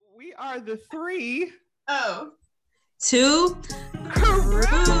are the three. Oh. Two. Crew.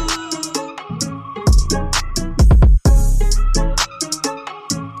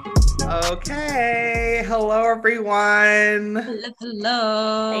 Okay. Hello, everyone.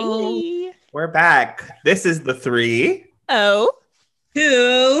 Hello. Hey. We're back. This is the three. Oh.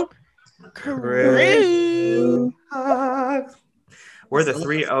 Two. Crew. We're the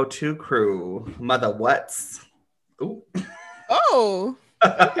 302 crew. Mother what's? Ooh. Oh,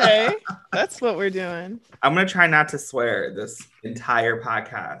 okay. That's what we're doing. I'm gonna try not to swear this entire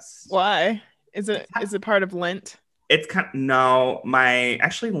podcast. Why? Is it part of Lent? It's kind of, no,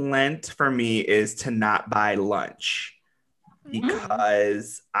 actually Lent for me is to not buy lunch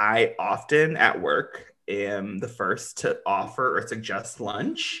because I often at work am the first to offer or suggest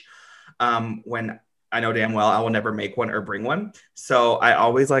lunch when I know damn well I will never make one or bring one. So I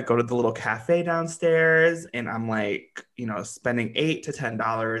always go to the little cafe downstairs and I'm spending $8 to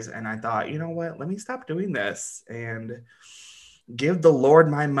 $10. And I thought, you know what, let me stop doing this and give the Lord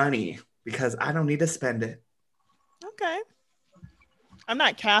my money because I don't need to spend it. Okay. I'm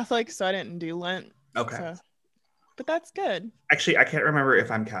not Catholic, so I didn't do Lent. Okay. So. But that's good. Actually, I can't remember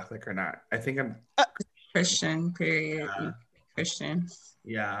if I'm Catholic or not. I think I'm Christian, period. Christian.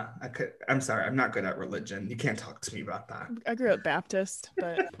 Yeah, I'm sorry. I'm not good at religion. You can't talk to me about that. I grew up Baptist,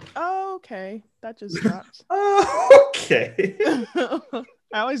 but okay. That just dropped. Okay.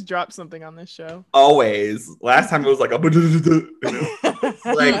 I always drop something on this show. Always. Last time it was like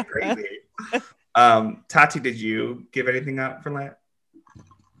crazy. Tati, did you give anything up for Lent?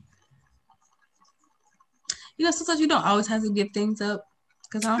 Sometimes you don't always have to give things up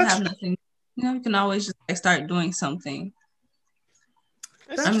because I don't have nothing. You can always just start doing something.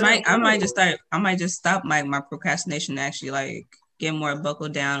 I might just stop my procrastination and actually get more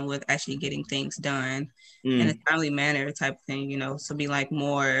buckled down with actually getting things done in a timely manner type of thing, so be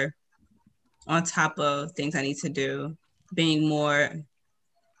more on top of things I need to do, being more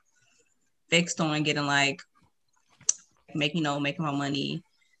fixed on getting making my money,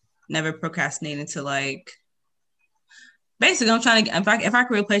 never procrastinating to basically I'm trying to if I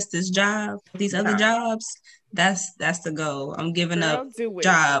could replace this job with these other jobs, that's the goal. I'm giving up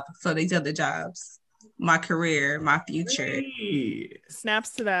job for these other jobs, my career, my future. Hey.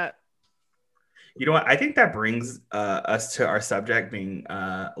 Snaps to that. You know what? I think that brings us to our subject being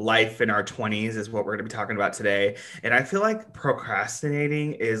life in our 20s is what we're going to be talking about today. And I feel like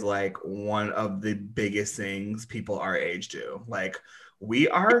procrastinating is one of the biggest things people our age do. We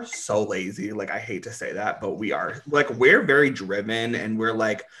are so lazy. I hate to say that, but we are we're very driven and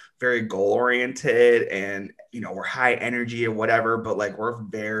we're very goal oriented and, we're high energy or whatever, but we're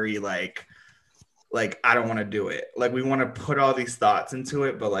very I don't want to do it. We want to put all these thoughts into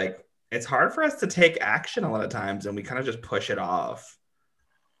it, but it's hard for us to take action a lot of times and we kind of just push it off.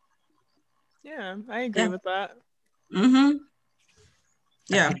 Yeah, I agree with that. Mm-hmm.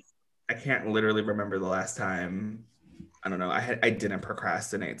 Yeah. I can't literally remember the last time. I don't know. I didn't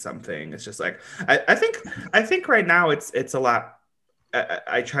procrastinate something. It's just I think right now it's a lot.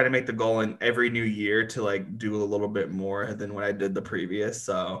 I try to make the goal in every new year to do a little bit more than what I did the previous.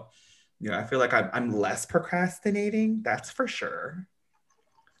 So, I feel like I'm less procrastinating. That's for sure.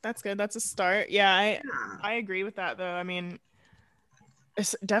 That's good. That's a start. Yeah, I agree with that though. I mean,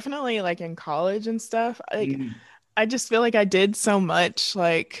 it's definitely in college and stuff. I just feel like I did so much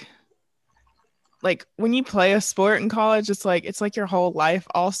when you play a sport in college, it's like your whole life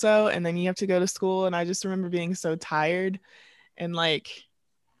also, and then you have to go to school. And I just remember being so tired, and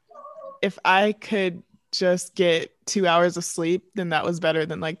if I could just get 2 hours of sleep, then that was better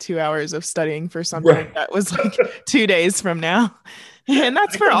than 2 hours of studying for something that was 2 days from now. And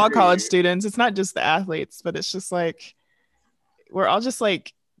that's for all college students. It's not just the athletes, but it's just we're all just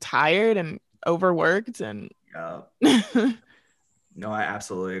tired and overworked and No, I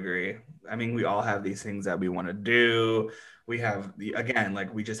absolutely agree. I mean, we all have these things that we want to do. We have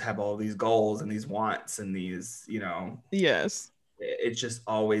we just have all these goals and these wants and these, Yes. It just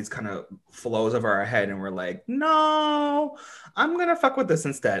always kind of flows over our head and we're no, I'm going to fuck with this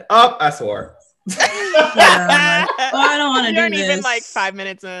instead. Oh, I swore. I don't want to do this. You aren't even 5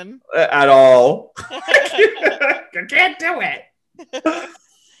 minutes in. At all. I can't do it.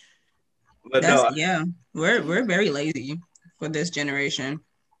 But we're very lazy for this generation.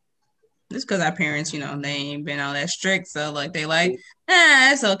 Just because our parents, they ain't been all that strict. So they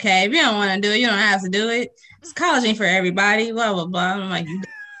it's okay. If you don't want to do it, you don't have to do it. It's college ain't for everybody, blah, blah, blah. I'm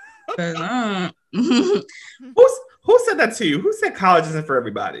Who said that to you? Who said college isn't for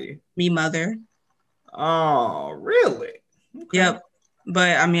everybody? Me, mother. Oh, really? Okay. Yep.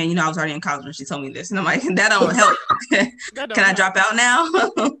 But I mean, I was already in college when she told me this, and I'm that don't help. Can I drop out now?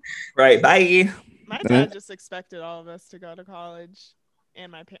 Right. Bye. My dad just expected all of us to go to college,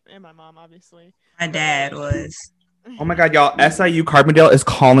 and my mom, obviously. My dad was. Oh my God, y'all! SIU Carbondale is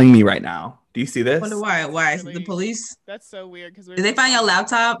calling me right now. Do you see this? Wonder why? Why Really? the police? That's so weird. Because did they find your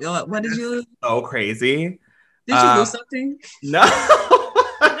laptop? What did you? So crazy. Did you lose something? No.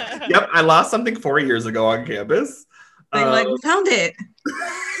 Yep, I lost something 4 years ago on campus. They found it. You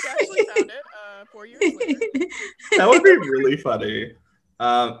actually found it 4 years later. That would be really funny.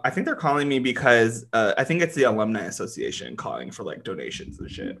 I think they're calling me because I think it's the Alumni Association calling for like donations and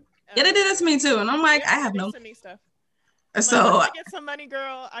shit. Yeah, they did that to me too, and I'm like, I have no. Send me stuff. So like, get some money,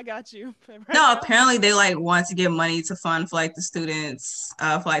 girl. I got you. Right no, apparently they like want to get money to fund for like the students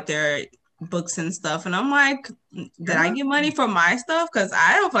for like their books and stuff, and I'm like, did I get money for my stuff? Because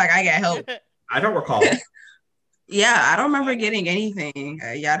I don't feel like I got help. I don't recall. Yeah, I don't remember getting anything.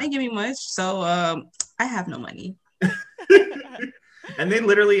 Y'all didn't give me much, so I have no money. And they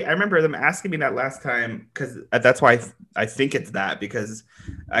literally, I remember them asking me that last time because that's why I think it's that, because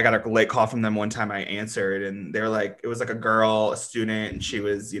I got a late call from them one time. I answered and they're like, it was like a girl, a student, and she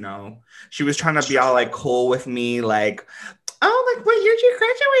was, she was trying to be all like cool with me, like, oh, like, what year did you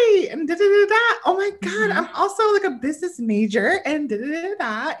graduate? And da-da-da-da. Oh my God, I'm also like a business major and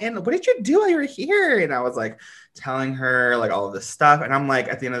da-da-da-da. And what did you do while you were here? And I was like telling her like all of this stuff. And I'm like,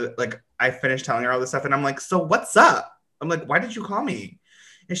 at the end of it, like, I finished telling her all this stuff. And I'm like, so what's up? I'm like, why did you call me?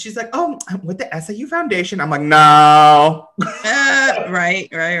 And she's like, oh, I'm with the SIU Foundation. I'm like, no. Right.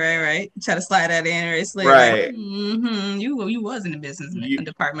 Try to slide that in. It's like, right. You was in the business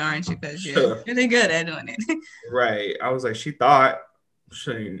department, aren't you? Because you're really good at doing it. Right. I was like, she thought,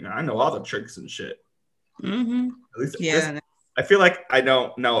 I know all the tricks and shit. Mm-hmm. At least I feel like I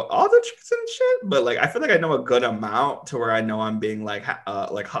don't know all the tricks and shit, but like I feel like I know a good amount to where I know I'm being like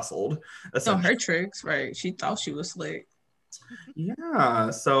hustled. So her tricks, right? She thought she was slick.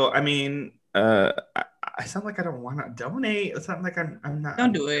 Yeah. So I mean, I sound like I don't want to donate. It's not like I'm not.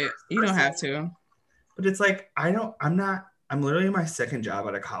 Don't do it. You don't have to. But it's like I'm literally in my second job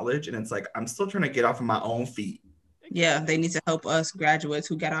out of college, and it's like I'm still trying to get off of my own feet. Yeah, they need to help us graduates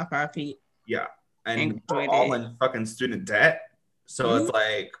who get off our feet. Yeah. And we're all in fucking student debt. So it's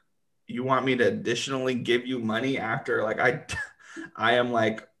like, you want me to additionally give you money after like I am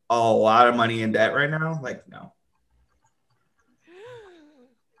like a lot of money in debt right now? Like, no.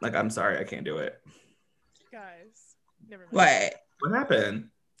 Like, I'm sorry, I can't do it. Guys, never mind. What happened?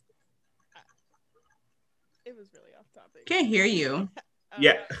 It was really off topic. Can't hear you.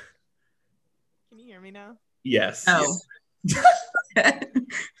 Yeah. Can you hear me now? Yes. Oh. Yes.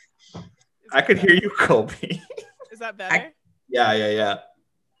 I could hear you, Colby. Is that better? Yeah.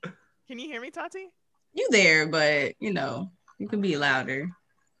 Can you hear me, Tati? You there, but you can be louder.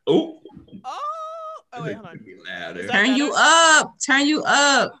 Oh, wait, hold on. Turn you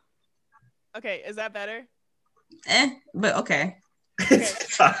up. Okay, is that better? But okay.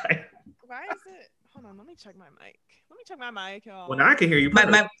 It's fine. Why is it? Hold on, let me check my mic. Y'all. Well, now I can hear you.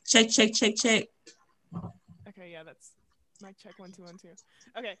 My check. Okay, yeah, that's mic check 1 2 1 2.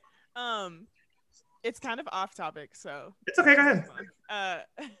 Okay. It's kind of off topic, so it's okay. Go ahead. I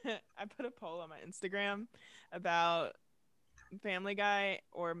put a poll on my Instagram about Family Guy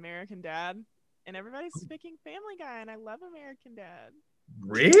or American Dad, and everybody's picking Family Guy, and I love American Dad.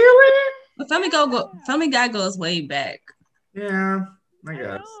 Really? But Family Guy goes way back. Yeah, I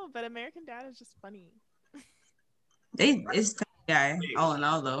guess. know, but American Dad is just funny. It's Family Guy all in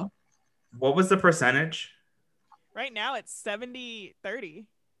all, though. What was the percentage? Right now, it's 70-30.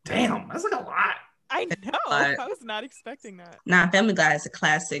 Damn, that's like a lot. I know. I was not expecting that. Nah, Family Guy is a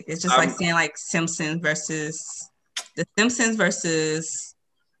classic. It's just like saying like Simpsons versus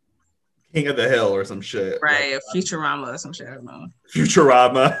King of the Hill or some shit. Right, like, Futurama or some shit. I don't know.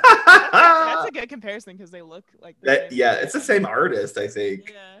 Futurama. That's a good comparison because they look like that. Yeah, it's the same artist, I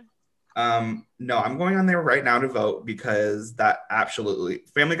think. Yeah. No, I'm going on there right now to vote because that absolutely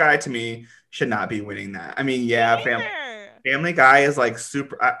Family Guy to me should not be winning that. I mean, yeah, Family Guy is like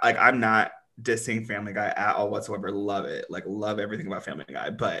super. Like I'm not dissing Family Guy at all whatsoever. Love it. Like love everything about Family Guy.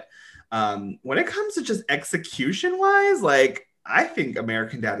 But when it comes to just execution wise, like I think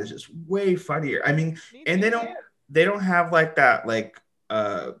American Dad is just way funnier. I mean, and they don't have like that, like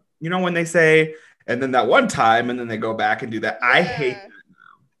when they say, and then that one time, and then they go back and do that. I hate that now.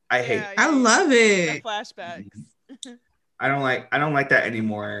 I hate that. I love it. The flashbacks. I don't like that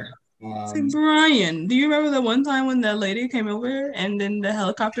anymore. Brian, do you remember the one time when that lady came over and then the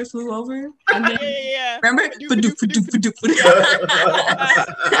helicopter flew over? And then, yeah. Remember?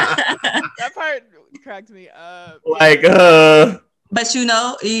 That part cracked me up. Like, But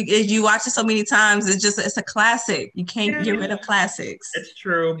if you watch it so many times, it's a classic. You can't get rid of classics. It's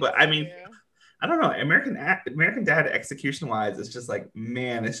true, but I mean, Yeah. I don't know. American Dad execution wise, it's just like,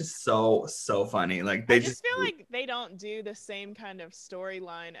 man, it's just so funny. Like I they just feel like they don't do the same kind of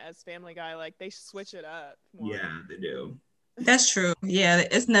storyline as Family Guy. Like they switch it up more. yeah, they do. That's true. Yeah,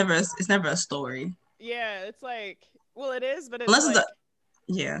 it's never a story. Yeah, it's like, well, it is, but it's Unless like,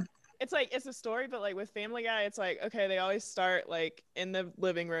 yeah. it's like it's a story, but like with Family Guy, it's like, okay, they always start like in the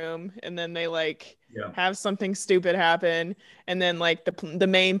living room, and then they like have something stupid happen, and then like the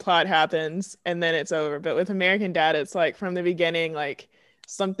main plot happens, and then it's over. But with American Dad, it's like from the beginning, like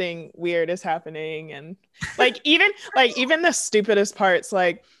something weird is happening, and like even the stupidest parts,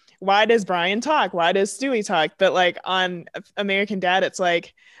 like why does Brian talk? Why does Stewie talk? But like on American Dad, it's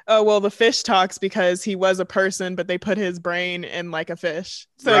like, oh well, the fish talks because he was a person, but they put his brain in like a fish.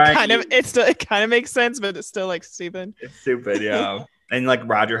 So Right. it kind of makes sense, but it's still like stupid. It's stupid, yeah. And like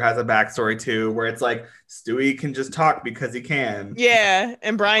Roger has a backstory too, where it's like Stewie can just talk because he can. Yeah,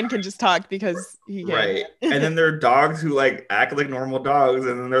 and Brian can just talk because he can. Right. And then there are dogs who like act like normal dogs,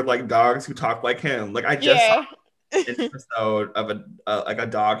 and then there are like dogs who talk like him. Like I just saw an episode of a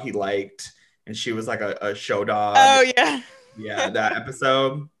dog he liked, and she was like a show dog. Oh yeah. Yeah, that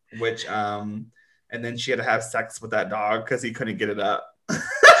episode, which and then she had to have sex with that dog because he couldn't get it up.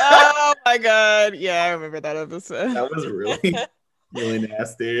 Oh my god. Yeah, I remember that episode. That was really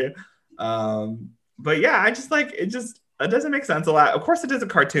nasty. But yeah, I just like it doesn't make sense a lot. Of course it is a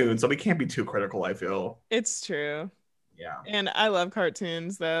cartoon, so we can't be too critical, I feel. It's true. Yeah. And I love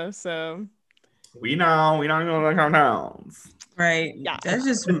cartoons though, so we know the cartoons. Right. Yeah. That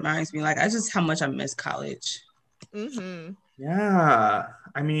just reminds me, like, how much I miss college. Mm-hmm. Yeah.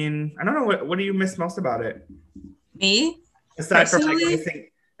 I mean, I don't know what do you miss most about it? Me? Aside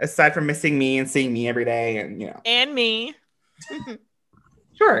from missing me and seeing me every day, and And me.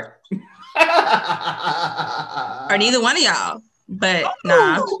 Sure. Or neither one of y'all. But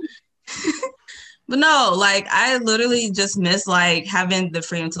nah. But no, like I literally just miss like having the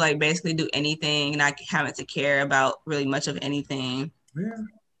freedom to like basically do anything and not having to care about really much of anything.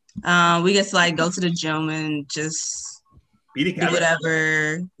 Yeah. We get to like go to the gym and just do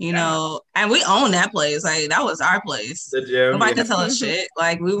whatever, and we own that place. Like that was our place. The gym. Nobody can tell us shit.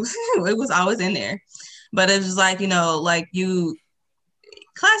 Like it was always in there. But it was like, classes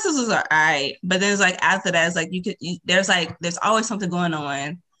was all right. But then it's like after that, it's like there's always something going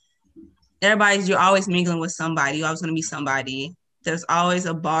on. You're always mingling with somebody. You're always gonna be somebody. There's always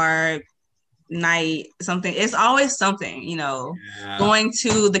a bar night, something. It's always something, going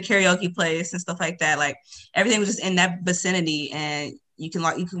to the karaoke place and stuff like that. Like everything was just in that vicinity, and you can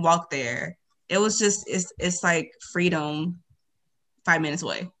walk there. It was just it's like freedom 5 minutes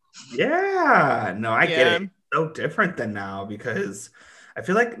away. Yeah, no, I get it. It's so different than now because I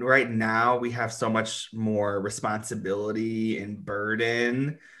feel like right now we have so much more responsibility and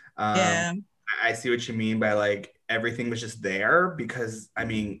burden. I see what you mean by like everything was just there because I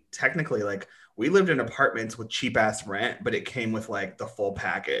mean technically like we lived in apartments with cheap ass rent, but it came with like the full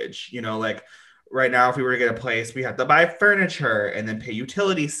package. Like right now if we were to get a place, we have to buy furniture and then pay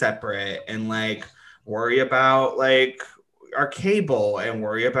utilities separate and like worry about like our cable and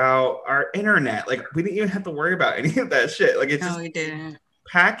worry about our internet. Like we didn't even have to worry about any of that shit. Like it's we didn't.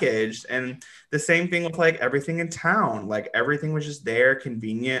 Packaged. And the same thing with like everything in town. Like everything was just there,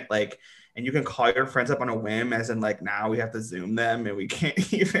 convenient, like, and you can call your friends up on a whim, as in like now we have to Zoom them and we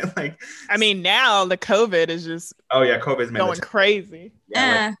can't even like. I mean, now the COVID is just COVID's going crazy.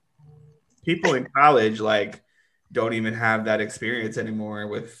 Like, people in college like don't even have that experience anymore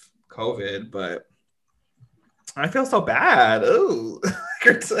with COVID, but I feel so bad. Ooh.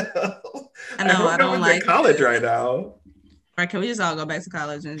 I know. I don't like college right now. Right, can we just all go back to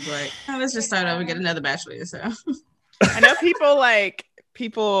college and be like, let's just start over and get another bachelor's? So I know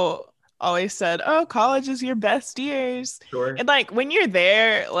people always said, oh, college is your best years. Sure. And like when you're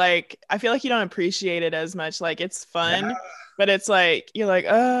there, like I feel like you don't appreciate it as much. Like it's fun, but it's like you're like,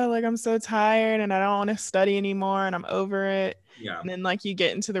 oh, like I'm so tired and I don't want to study anymore and I'm over it. Yeah. And then like you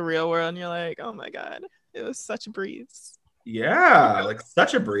get into the real world and you're like, oh my God, it was such a breeze. Yeah, like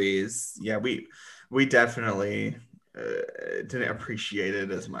such a breeze. Yeah, we definitely didn't appreciate it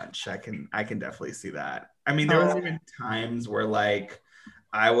as much. I can definitely see that. I mean, there was even times where like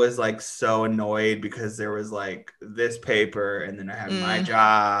I was like so annoyed because there was like this paper and then I had my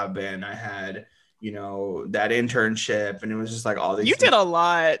job and I had that internship and it was just like all these you did a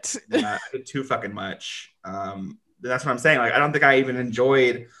lot. I did too fucking much. That's what I'm saying. Like I don't think I even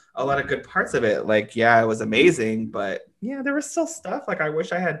enjoyed a lot of good parts of it. Like it was amazing, but yeah, there was still stuff like I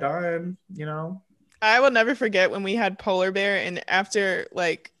wish I had done. I will never forget when we had Polar Bear, and after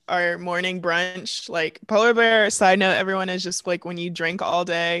like our morning brunch, like Polar Bear, side note, everyone is just like when you drink all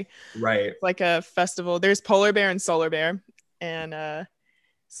day, Right. like a festival. There's Polar Bear and Solar Bear. And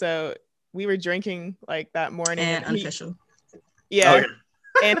so we were drinking like that morning And and unofficial. yeah.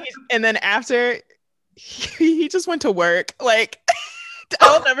 And then after he just went to work. Like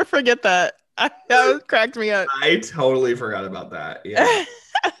I'll never forget that. That cracked me up. I totally forgot about that. Yeah.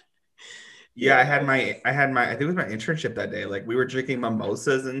 Yeah, I had my I think it was my internship that day. Like we were drinking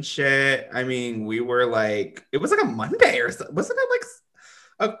mimosas and shit. I mean, we were like it was like a Monday or something. Wasn't it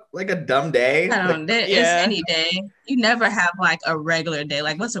like a dumb day? I Like, don't know. It's any day. You never have like a regular day.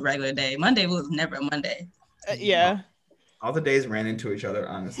 Like what's a regular day? Monday was never a Monday. Yeah. all the days ran into each other,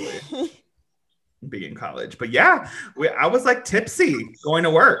 honestly. Being in college. But yeah, I was like tipsy going to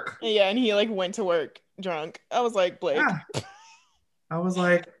work. Yeah, and he like went to work drunk. I was like, Blake. Yeah. I was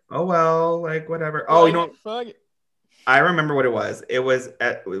like, oh well, like whatever. Like, you know, fuck. I remember what it was. It was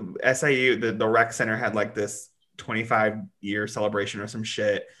at SIU, the rec center had like this 25-year celebration or some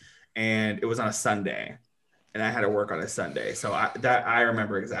shit, and it was on a Sunday, and I had to work on a Sunday. So I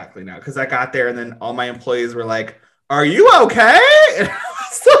remember exactly now because I got there and then all my employees were like, "Are you okay?" And I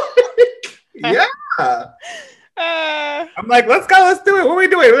was like, "Yeah." I'm like, "Let's go, let's do it. What are we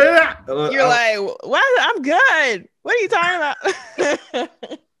doing?" You're like, "What? I'm good. What are you talking about?"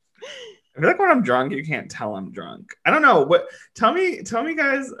 I feel like when I'm drunk, you can't tell I'm drunk. I don't know. Tell me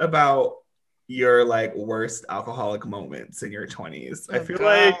guys about your like worst alcoholic moments in your 20s. Oh, I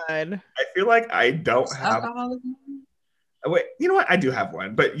feel like I don't have Alcoholic. wait, you know what? I do have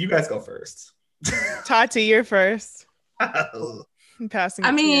one, but you guys go first. Tati, you're first. I'm passing.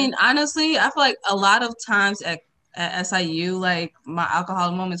 I mean, honestly, I feel like a lot of times at SIU, like my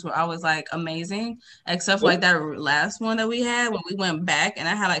alcoholic moments were always like amazing, except for like that last one that we had when we went back and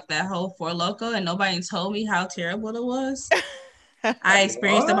I had like that whole Four Loko and nobody told me how terrible it was. I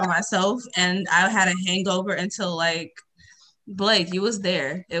experienced it by myself and I had a hangover until like Blake, you was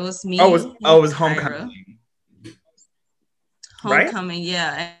there. It was me. It was homecoming. Homecoming, right?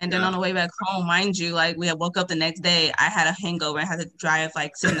 Yeah. And then on the way back home, mind you, like we had woke up the next day, I had a hangover and had to drive,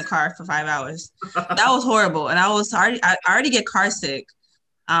 like sit in the car for 5 hours. That was horrible. And I already get car sick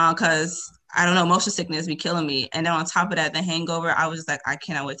because I don't know, motion sickness be killing me. And then on top of that, the hangover, I was just like, I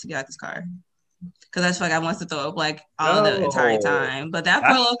cannot wait to get out this car. Because I feel like I wanted to throw up like all the entire time. But that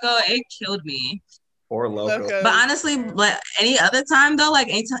Four Loko, it killed me. Four Loko. But honestly, like any other time though, like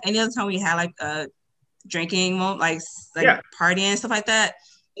any other time we had like a drinking, like partying and stuff like that,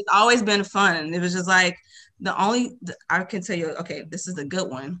 it's always been fun. It was just like I can tell you, okay, this is a good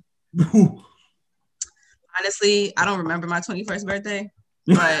one. Honestly, I don't remember my 21st birthday,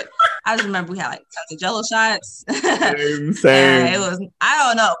 but I just remember we had like tons of Jello shots. Same. And it was, I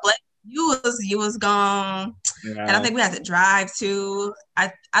don't know, but you was gone, and I think we had to drive to.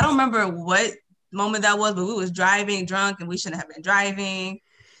 I don't remember what moment that was, but we was driving drunk and we shouldn't have been driving.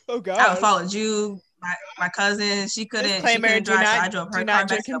 Oh God! I followed you. My cousin, she couldn't drive, so I drove her car back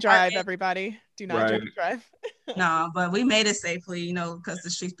to the drive, everybody. Do not drink and drive. No, but we made it safely, you know, because the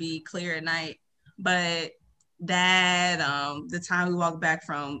streets be clear at night. But that, the time we walked back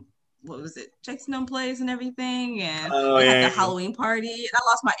from, what was it, Jackson Place and everything, and we had the Halloween party, and I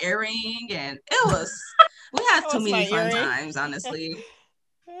lost my earring, and it was, we had too many fun times, honestly.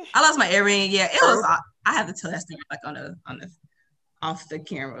 I lost my earring, yeah, it was, I have to tell that story like on the off the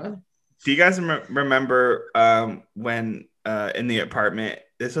camera. Do you guys remember when in the apartment,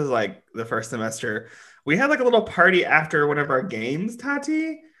 this was like the first semester, we had like a little party after one of our games,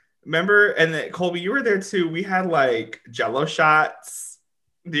 Tati? Remember? And then Colby, you were there too. We had like Jello shots.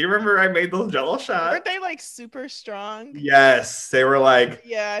 Do you remember I made those Jello shots? Weren't they like super strong? Yes, they were like.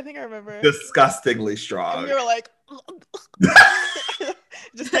 Yeah, I think I remember. Disgustingly strong. And we were like,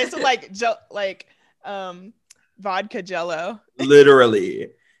 just tasted like vodka Jello.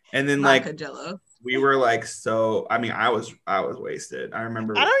 Literally. And then vodka Jello. We were like, so I mean, I was wasted. I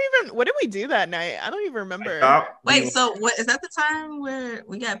remember. What did we do that night? I don't even remember. Wait, so what is that the time where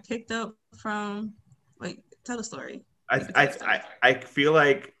we got picked up from? Wait, tell the story. I feel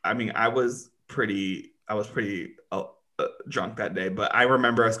like, I mean, I was pretty drunk that day, but I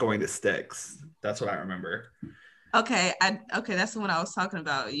remember us going to Sticks. That's what I remember. Okay, that's the one I was talking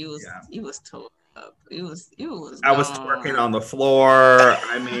about. You was told. It was. I was twerking on the floor.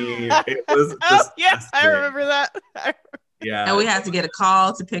 I mean, it was. Yes, I remember that. Yeah, and we had to get a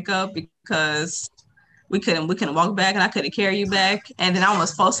call to pick up because we couldn't walk back, and I couldn't carry you back. And then I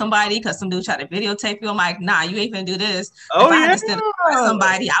almost fought somebody because some dude tried to videotape you. I'm like, you ain't gonna do this. If I had to stand up for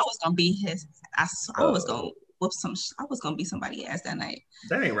somebody, I was gonna be his. I was gonna whoop I was gonna beat somebody's ass that night.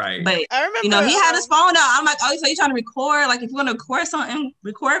 That ain't right. But I remember, you know, he had his phone out. I'm like, oh, so you trying to record? Like, if you're gonna record something,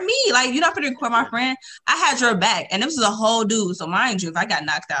 record me. Like, you're not gonna record my friend. I had your back, and this was a whole dude. So mind you, if I got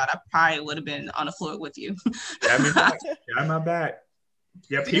knocked out, I probably would have been on the floor with you. Got my back.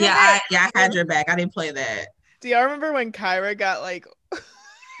 Yeah, I had your back. I didn't play that. Do y'all remember when Kyra got like?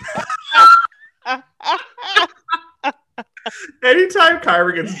 Anytime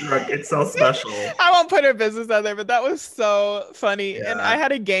Kyra gets drunk, it's so special. I won't put her business out there, but that was so funny. Yeah. And I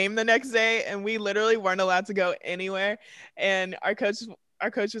had a game the next day, and we literally weren't allowed to go anywhere. And our coach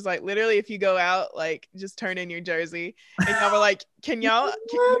was like, literally, if you go out, like, just turn in your jersey. And y'all were like, can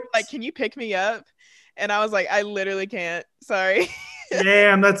you pick me up? And I was like, I literally can't. Sorry.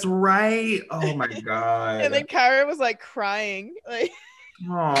 Damn, that's right. Oh my God. And then Kyra was like crying. Like,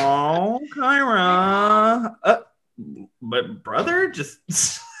 oh, Kyra. But brother just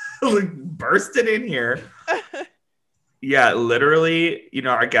like bursted in here. Yeah, literally, you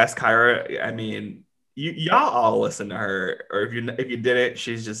know, our guest Kyra, I mean, y'all all listen to her, or if you didn't,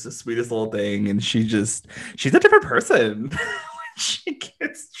 she's just the sweetest little thing, and she's a different person when she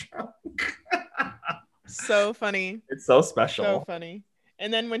gets drunk. So funny. It's so special. So funny.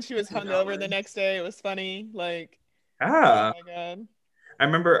 And then when she was hungover the next day, it was funny. Like, oh my God. I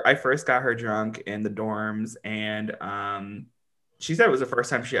remember I first got her drunk in the dorms, and she said it was the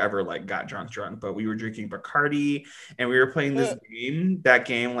first time she ever like got drunk, but we were drinking Bacardi, and we were playing this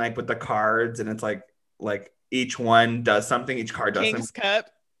game, like with the cards, and it's like each one does something, each card does King's something. Cup.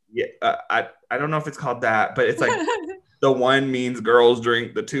 Yeah, I don't know if it's called that, but it's like the one means girls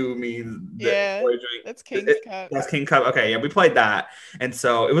drink, the two means boy drink. That's King's Cup. That's King Cup. Okay, yeah, we played that, and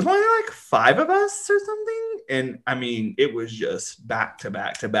so it was only like 5 of us or something. And I mean, it was just back to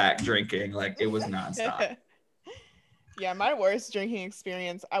back drinking. Like, it was nonstop. Yeah, my worst drinking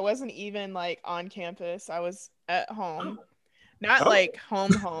experience, I wasn't even like on campus. I was at home. Not like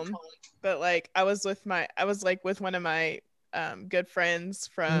home, but like I was with one of my good friends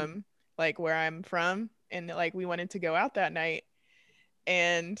from like where I'm from, and like we wanted to go out that night.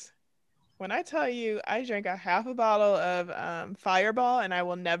 And when I tell you, I drank a half a bottle of Fireball, and I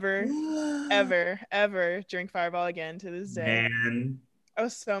will never, ever drink Fireball again to this day. Man. I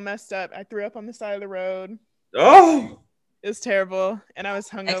was so messed up. I threw up on the side of the road. Oh! It was terrible, and I was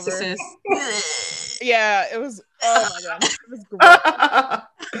hungover. Exorcist. Yeah, it was. Oh my God, it was great.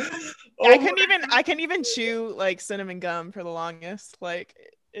 I couldn't even chew like cinnamon gum for the longest. Like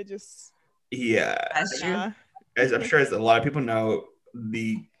it just. Yeah. That's true. As I'm sure as a lot of people know,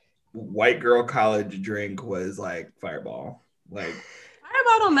 the white girl college drink was like Fireball. Like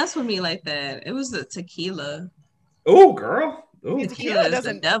Fireball don't mess with me like that. It was the tequila. Oh, girl. Ooh. Tequila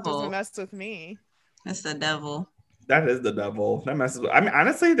doesn't mess with me. That's the devil. That is the devil. That messes with, I mean,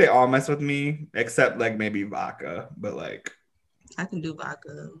 honestly, they all mess with me except like maybe vodka, but like I can do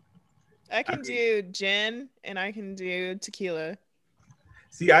vodka. I can do gin and I can do tequila.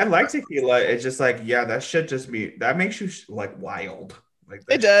 See, I like tequila. It's just like, yeah, that shit that makes you like wild. Like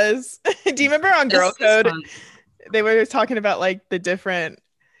it does. Do you remember on Girl Code? They were talking about like the different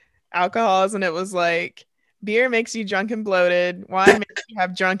alcohols, and it was like beer makes you drunk and bloated, wine makes you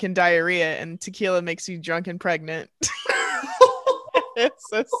have drunk and diarrhea, and tequila makes you drunk and pregnant. It's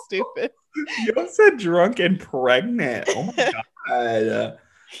so stupid. You said drunk and pregnant. Oh my God.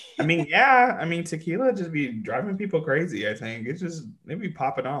 I mean, yeah. I mean, tequila just be driving people crazy, I think. It be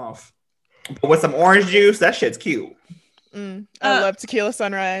popping off. But with some orange juice, that shit's cute. I love tequila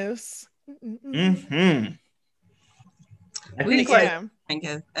sunrise. Mm-hmm. I think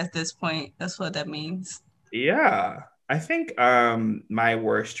at this point, that's what that means. Yeah. I think my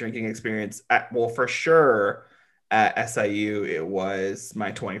worst drinking experience, for sure, at SIU, it was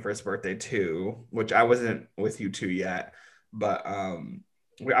my 21st birthday too, which I wasn't with you two yet, but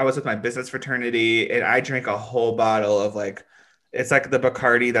I was with my business fraternity, and I drank a whole bottle of like, it's like the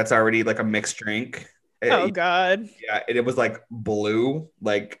Bacardi that's already like a mixed drink. God. Yeah, it was like blue,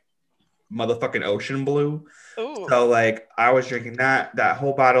 like motherfucking ocean blue. Ooh. So like I was drinking that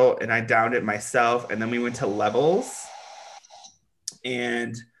whole bottle, and I downed it myself, and then we went to Levels,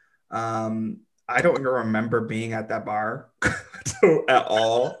 and I don't even remember being at that bar at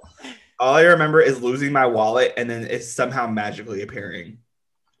all. All I remember is losing my wallet, and then it's somehow magically appearing.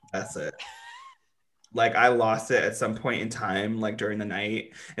 That's it. Like I lost it at some point in time, like during the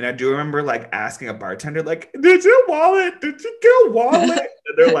night. And I do remember like asking a bartender, like, did you get a wallet?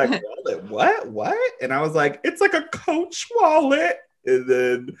 And they're like, wallet? What? And I was like, it's like a Coach wallet. And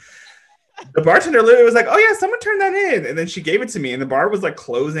then the bartender literally was like, oh yeah, someone turned that in. And then she gave it to me, and the bar was like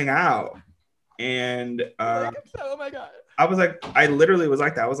closing And oh my God. I was like, I literally was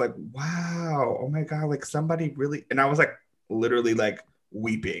like that. I was like, wow. wow, oh my God, like somebody really, and I was like literally like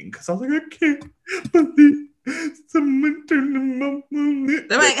weeping because I was like, I can't believe someone turned them up on it.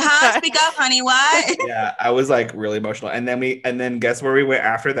 They're like, huh? Speak up, honey. What? Yeah, I was like really emotional. And then guess where we went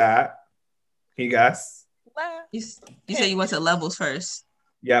after that? Can you guess? You said you went to Levels first.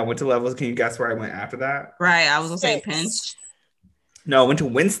 Yeah, I went to Levels. Can you guess where I went after that? Right. I was gonna say Pinch. No, I went to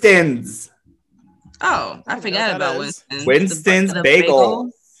Winston's. Oh, I forgot about Winston's. Winston's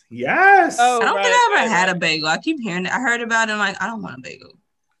Bagel. Yes. Oh, I don't think I ever had a bagel. I keep hearing it. I heard about it. I'm like, I don't want a bagel.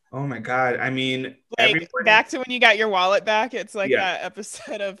 Oh my God. I mean, like back to when you got your wallet back. It's like that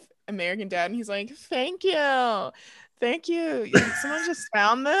episode of American Dad, and he's like, "Thank you, thank you. Someone just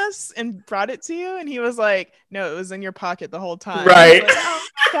found this and brought it to you." And he was like, "No, it was in your pocket the whole time." Right. Like, oh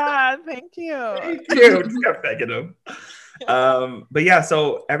God, thank you. Thank you. Just kept thanking him. But yeah,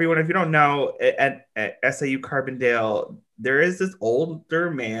 so everyone, if you don't know, at SIU Carbondale, there is this older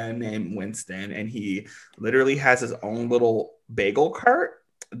man named Winston, and he literally has his own little bagel cart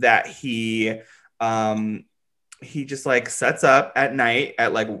that he just like sets up at night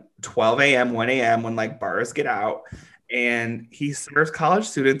at like 12 a.m., 1 a.m. when like bars get out, and he serves college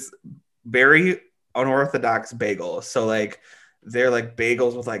students very unorthodox bagels. So like they're like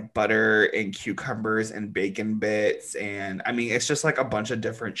bagels with like butter and cucumbers and bacon bits, and I mean it's just like a bunch of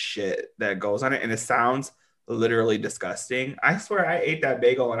different shit that goes on it, and it sounds literally disgusting. I swear I ate that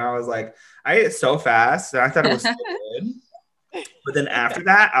bagel and I was like, I ate it so fast and I thought it was so good. But then after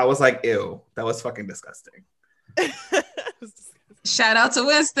that, I was like, ew, that was fucking disgusting. Shout out to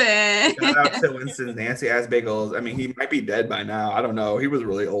Winston. Shout out to Winston's nasty ass bagels. I mean, he might be dead by now. I don't know. He was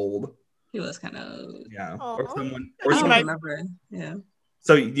really old. He was kind of yeah. Aww. Or someone. I remember. Yeah.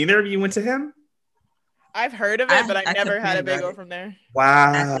 So neither of you went to him? I've heard of it, but I never had a bagel from there.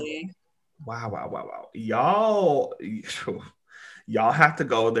 Wow. Exactly. Wow. Y'all have to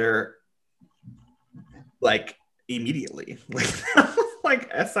go there like immediately.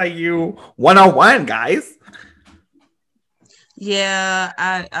 Like SIU 101, guys. Yeah,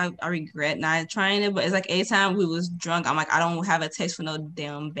 I regret not trying it, but it's like anytime we was drunk, I'm like, I don't have a taste for no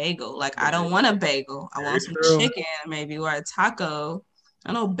damn bagel. Like I don't want a bagel. I want some chicken maybe or a taco.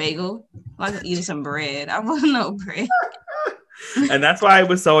 I know bagel. I like eating some bread. I want no bread. And that's why I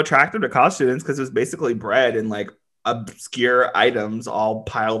was so attracted to college students, because it was basically bread and like obscure items all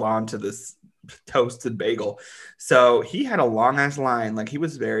piled onto this toasted bagel. So he had a long ass line. Like he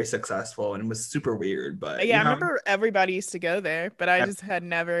was very successful and it was super weird. But yeah, I remember everybody used to go there, but I just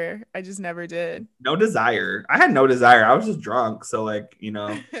never did. No desire. I had no desire. I was just drunk. So like, we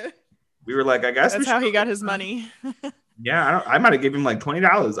were like, I guess that's how he got his money. Yeah, I might have given him like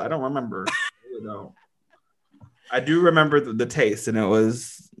 $20. I don't remember. I do remember the taste, and it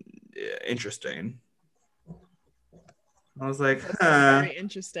was interesting. I was like, very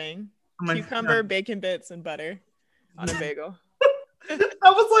interesting. Cucumber, bacon bits, and butter on a bagel. I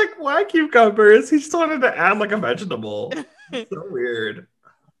was like, why cucumbers? He just wanted to add like a vegetable. So weird.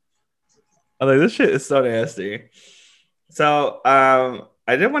 I'm like, this shit is so nasty. So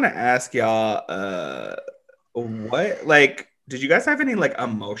I did want to ask y'all, what, like, did you guys have any like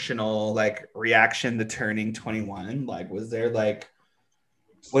emotional like reaction to turning 21? Like, was it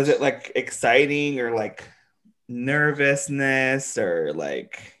like exciting or like nervousness or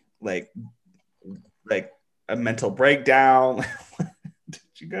like a mental breakdown? Did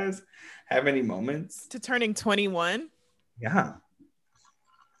you guys have any moments to turning 21? Yeah.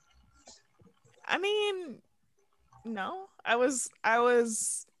 I mean, no. I was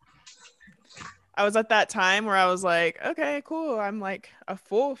at that time where I was like, okay, cool. I'm like a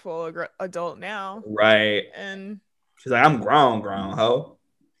full adult now. Right. And she's like, I'm grown, ho.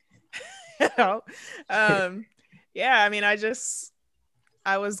 Yeah, I mean, I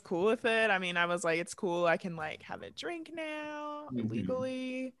was cool with it. I mean, I was like, it's cool. I can like have a drink now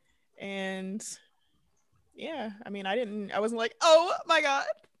legally. And yeah, I mean, I wasn't like, oh my God,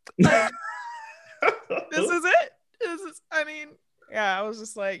 this is it. I mean, yeah, I was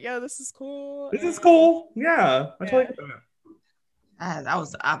just like, yeah, this is cool. This is cool. Yeah. I totally get that. That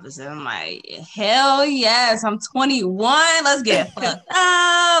was the opposite. I'm like, hell yes, I'm 21. Let's get fucked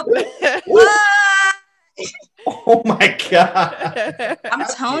up. Oh my God. I'm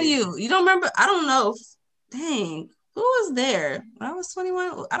telling you, you don't remember? I don't know. Dang, who was there when I was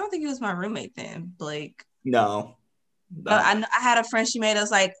 21? I don't think he was my roommate then, Blake. No. But I had a friend. She made us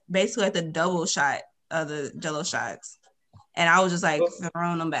like basically like the double shot of the Jello shots, and I was just like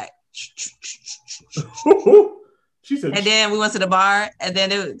throwing them back. She said, and then we went to the bar, and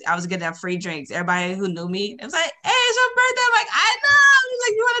then I was getting out free drinks. Everybody who knew me, it was like, "Hey, it's your birthday." I'm like, "I know." He's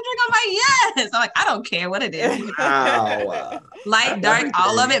like, "You want a drink?" I'm like, "Yes." I'm like, "I don't care what it is. wow. Light, That's dark,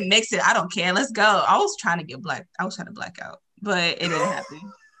 all of everything. it, mix it. I don't care. Let's go." I was trying to black out, but it didn't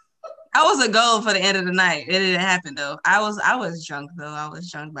happen. I was a goal for the end of the night. It didn't happen though. I was drunk though. I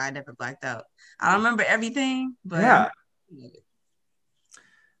was drunk, but I never blacked out. I don't remember everything, but Yeah.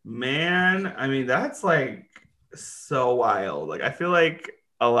 Man, I mean, that's like so wild. Like, I feel like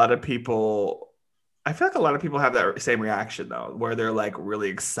a lot of people have that same reaction though, where they're like really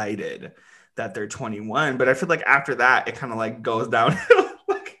excited that they're 21. But I feel like after that, it kind of like goes downhill.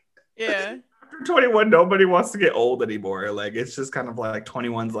 Like, Yeah. after 21, nobody wants to get old anymore. Like, it's just kind of like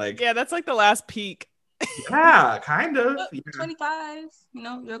 21's like, Yeah, that's like the last peak. yeah, kind of. But Yeah. 25,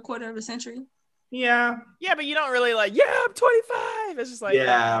 you're a quarter of a century. Yeah. Yeah, but you don't really like, yeah, I'm 25. It's just like,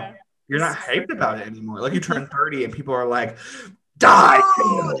 Yeah. You're this not is hyped perfect. about it anymore. Like, you turn 30 and people are like, die.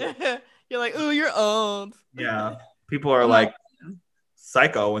 You're like, ooh, you're old. Yeah. People are I'm like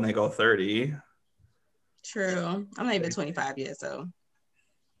psycho when they go 30. True. I'm not even 25 yet, so.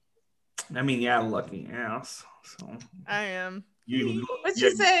 I mean, yeah, lucky ass. So I am. What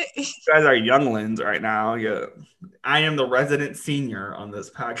you say? you guys are younglings right now. Yeah. I am the resident senior on this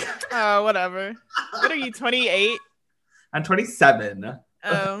podcast. Oh, whatever. What are you, 28? I'm 27.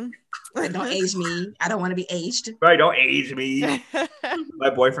 Oh. Don't age me. I don't want to be aged. Right, don't age me. My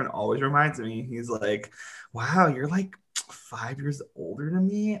boyfriend always reminds me. He's like, wow, you're like 5 years older than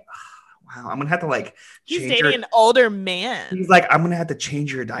me. Wow, I'm gonna have to like He's dating an older man. He's like, I'm gonna have to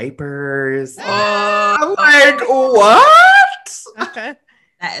change your diapers. Oh, I'm like, what? that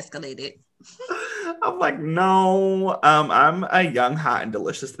escalated. I'm like, no. I'm a young, hot, and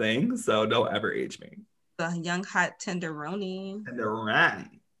delicious thing, so don't ever age me. The young hot tenderoni.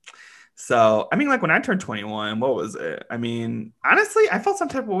 So, I mean, like when I turned 21, what was it? I mean, honestly, I felt some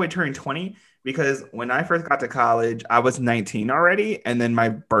type of way turning 20 because when I first got to college, I was 19 already, and then my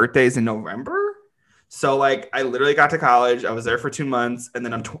birthday's in November. So, like, I literally got to college. I was there for 2 months, and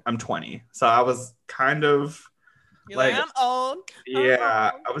then I'm 20. So I was kind of You're like, I'm old.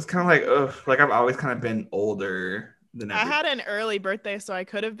 Yeah, I was kind of like, ugh, like I've always kind of been older than I had an early birthday, so I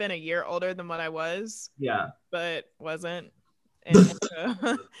could have been a year older than what I was. Yeah, but wasn't. And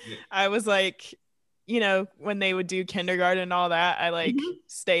so, I was like, when they would do kindergarten and all that, I like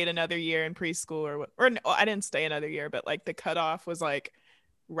stayed another year in preschool or no, I didn't stay another year, but like the cutoff was like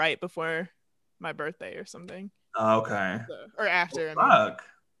right before my birthday or something. Okay. So, or after. Well, fuck.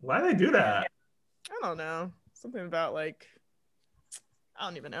 Why do they do that? I don't know. Something about like, I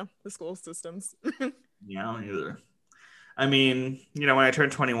don't even know, the school systems. Yeah, I don't either. I mean, when I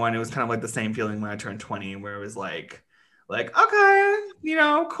turned 21, it was kind of like the same feeling when I turned 20, where it was like, okay,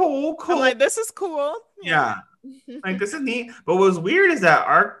 cool. I'm like, this is cool. Yeah. Like, this is neat. But what was weird is that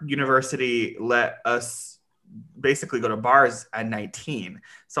our university let us basically go to bars at 19.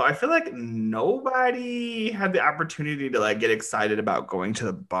 So I feel like nobody had the opportunity to like get excited about going to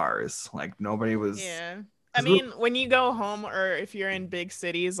the bars. Like, nobody was. Yeah. I mean, when you go home or if you're in big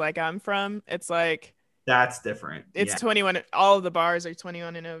cities like I'm from, it's like. That's different. It's 21. All of the bars are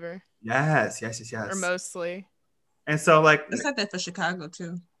 21 and over. Yes. Or mostly. And so, like, it's like that for Chicago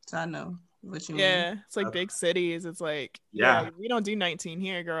too. So I know what you mean. Yeah, it's like big cities. It's like, yeah, we don't do 19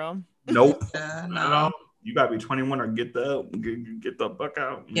 here, girl. Nope. No. You gotta be 21 or get the fuck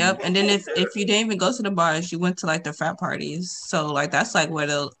out. Yep. And then if you didn't even go to the bars, you went to like the frat parties. So like that's like where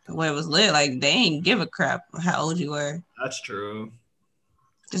it was lit. Like they ain't give a crap how old you were. That's true.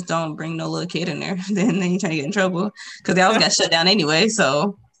 Just don't bring no little kid in there. Then you trying to get in trouble because they always got shut down anyway.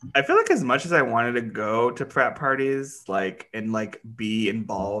 So I feel like as much as I wanted to go to frat parties, and be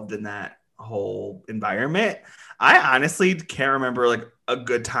involved in that whole environment, I honestly can't remember like a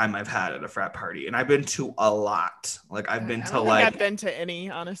good time I've had at a frat party, and I've been to a lot. Like I've been to like I've been to any,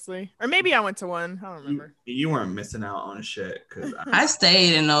 honestly, or maybe I went to one. I don't remember. You weren't missing out on shit because I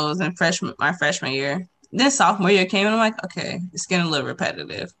stayed in those in my freshman year. Then sophomore year came and I'm like, okay, it's getting a little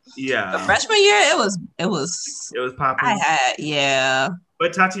repetitive. Yeah. But freshman year, it was popping.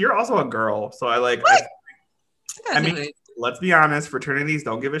 But Tati, you're also a girl, so I mean, let's be honest, fraternities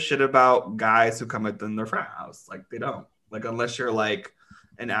don't give a shit about guys who come within their frat house. Like they don't. Like unless you're like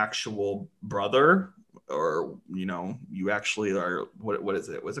an actual brother or you actually are what is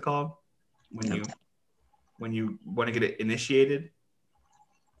it? What's it called? When you want to get it initiated?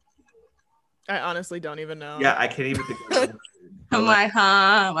 I honestly don't even know. Yeah, I can't even think of it. I'm like,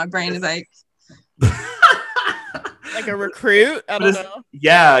 my brain is like like a recruit. I don't know.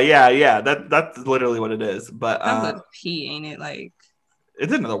 Yeah. That's literally what it is. But P, ain't it? Like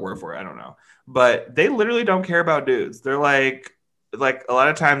it's another word for it. I don't know, but they literally don't care about dudes. They're like a lot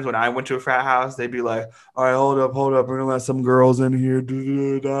of times when I went to a frat house, they'd be like, "All right, hold up, we're gonna let some girls in here."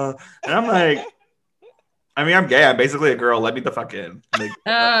 And I'm like, I mean, I'm gay. I'm basically a girl. Let me the fuck in. Like,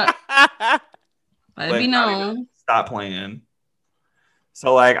 Let it be known. Stop playing.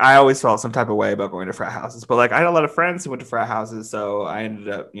 So like, I always felt some type of way about going to frat houses, but like, I had a lot of friends who went to frat houses, so I ended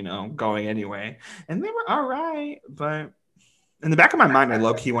up, going anyway, and they were all right. But in the back of my mind, I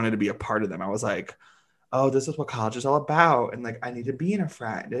low key wanted to be a part of them. I was like, oh, this is what college is all about, and like, I need to be in a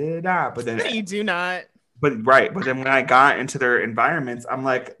frat. Da, da, da. But then you do not. But then when I got into their environments, I'm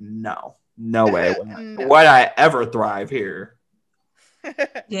like, no way. No. Would I ever thrive here?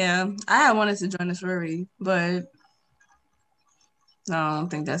 Yeah, I had wanted to join a sorority, but I don't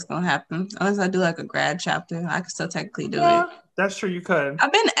think that's gonna happen unless I do like a grad chapter. I could still technically do it. That's true. You could.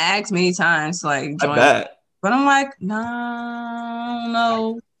 I've been asked many times to like join, I bet. But I'm like,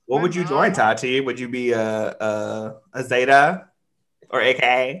 no. What would you join, Tati? Would you be a Zeta or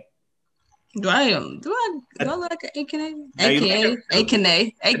AK? Do I go like an AKA?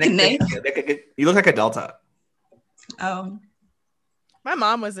 You look like a Delta. Oh. My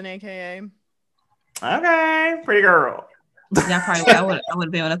mom was an AKA. Okay, pretty girl. Yeah, probably. I would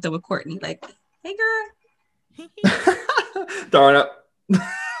have been up there with Courtney, like, hey girl. Throwing up.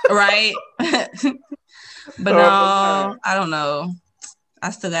 Right. But no, I don't know.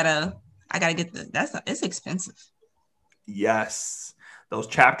 I gotta get it's expensive. Yes. Those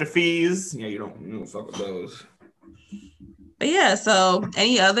chapter fees. Yeah, you don't fuck with those. But yeah, so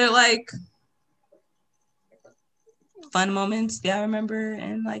any other like fun moments do I remember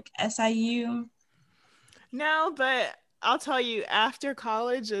in like SIU? No, but I'll tell you, after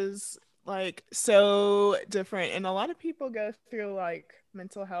college is like so different, and a lot of people go through like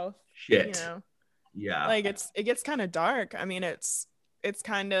mental health shit. Yeah, like it gets kind of dark. I mean, it's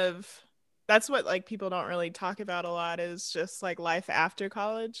kind of, that's what like people don't really talk about a lot, is just like life after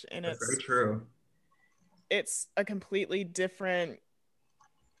college, and that's very true. It's a completely different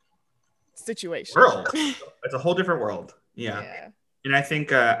situation. World. It's a whole different world. Yeah. And I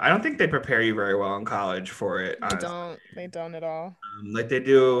think I don't think they prepare you very well in college for it. They don't at all. Like they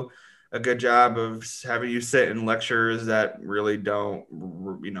do a good job of having you sit in lectures that really don't,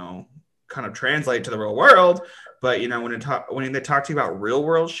 kind of translate to the real world. But when they talk to you about real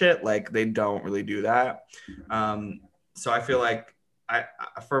world shit, like they don't really do that. So I feel like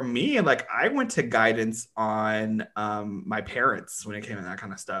for me, like I went to guidance on my parents when it came to that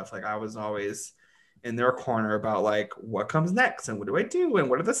kind of stuff. Like I was always in their corner about like what comes next and what do I do and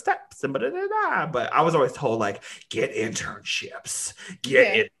what are the steps and blah. But I was always told like get internships.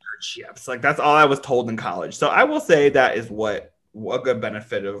 Like that's all I was told in college. So I will say that is what a good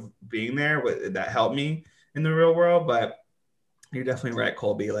benefit of being there that helped me in the real world. But you're definitely right,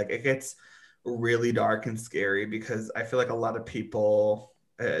 Colby. Like it gets really dark and scary because I feel like a lot of people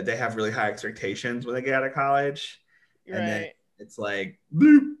they have really high expectations when they get out of college, and then it's like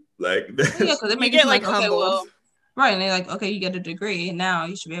bloop, like yeah, because they make it like okay, well, right, and they're like, okay, you get a degree, and now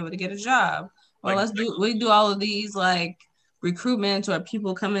you should be able to get a job. Well, like, we do all of these like recruitment or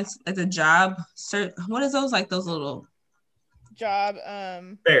people come in at the job search. What is those, like those little job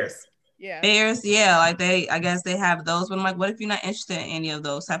fairs? Bears, yeah, like I guess they have those, but I'm like, what if you're not interested in any of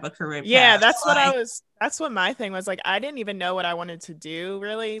those type of career paths? That's what my thing was. Like, I didn't even know what I wanted to do,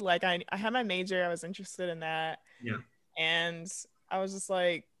 really. Like, I had my major, I was interested in that. Yeah. And I was just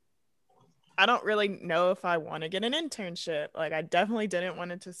like, I don't really know if I want to get an internship. Like, I definitely did not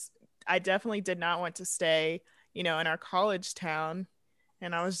want to stay, in our college town.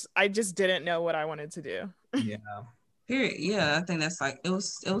 And I just didn't know what I wanted to do. Yeah. Yeah, I think that's like it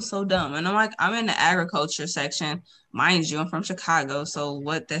was so dumb. And I'm like, I'm in the agriculture section, mind you. I'm from Chicago, so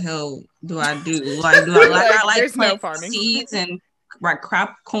what the hell do I do? Like, there's no farming seeds and like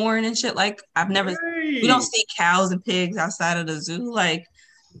crop corn and shit? Like, we don't see cows and pigs outside of the zoo. Like,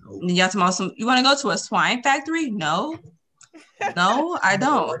 you got some awesome. You want to go to a swine factory? No, I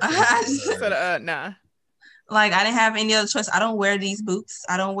don't. Nah. Like, I didn't have any other choice. I don't wear these boots.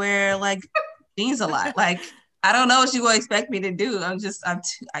 I don't wear like jeans a lot. Like. I don't know what you will expect me to do.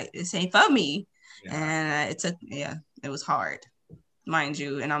 It ain't for me. Yeah. And it was hard, mind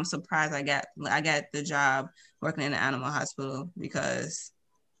you. And I'm surprised I got the job working in an animal hospital because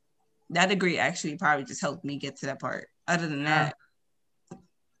that degree actually probably just helped me get to that part. Other than that,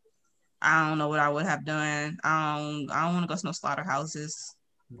 I don't know what I would have done. I don't want to go to no slaughterhouses.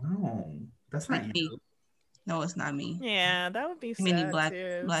 No, that's not you. No, it's not me. Yeah, that would be many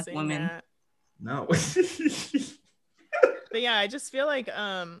sad black women. That. No. But yeah, I just feel like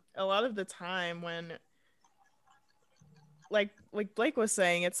a lot of the time when like Blake was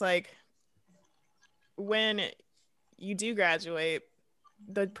saying, it's like when you do graduate,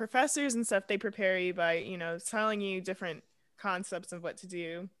 the professors and stuff, they prepare you by, you know, telling you different concepts of what to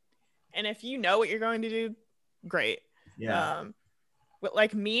do. And if you know what you're going to do, great. Yeah. But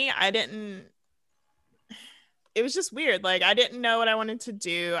like me, I didn't, it was just weird. Like I didn't know what I wanted to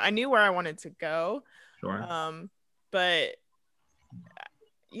do. I knew where I wanted to go. Sure. But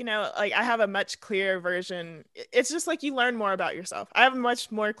you know, like I have a much clearer version. It's just like you learn more about yourself. I have a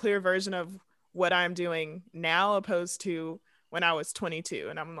much more clear version of what I'm doing now opposed to when I was 22.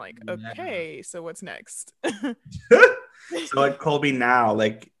 And I'm like, okay, so what's next? So like Colby, now,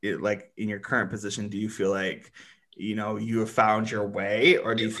 like in your current position, do you feel like, you know, you have found your way,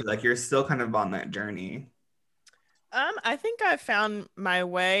 or do you feel like you're still kind of on that journey? I think I found my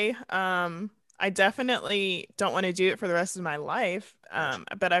way. I definitely don't want to do it for the rest of my life.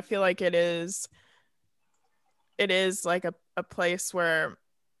 But I feel like it is like a place where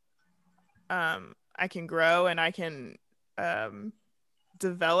I can grow and I can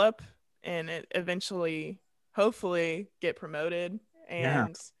develop and eventually, hopefully, get promoted. Yeah.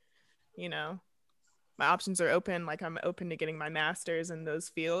 And, you know, my options are open. Like I'm open to getting my master's in those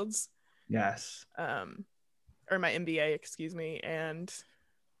fields. Yes. Or my MBA, excuse me. And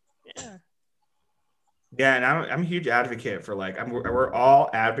yeah. Yeah, and I'm a huge advocate for like we're all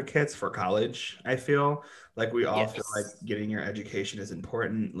advocates for college. I feel like we all feel like Yes. getting your education is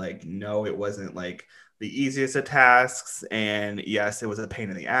important. Like, no, it wasn't like the easiest of tasks, and yes, it was a pain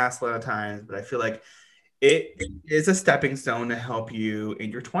in the ass a lot of times. But I feel like it is a stepping stone to help you in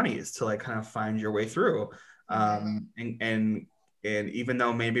your 20s to like kind of find your way through. And even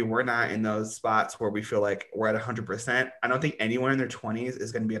though maybe we're not in those spots where we feel like we're at 100%, I don't think anyone in their 20s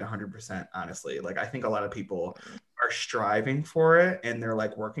is going to be at 100%, honestly. Like, I think a lot of people are striving for it and they're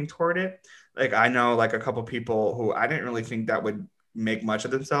like working toward it. Like, I know like a couple people who I didn't really think that would make much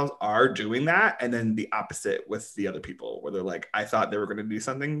of themselves are doing that. And then the opposite with the other people where they're like, I thought they were going to do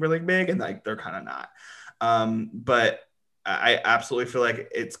something really big and like they're kind of not. But I absolutely feel like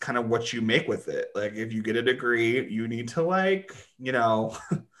it's kind of what you make with it. Like if you get a degree, you need to like, you know,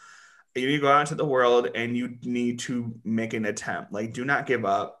 you need to go out into the world and you need to make an attempt. Like do not give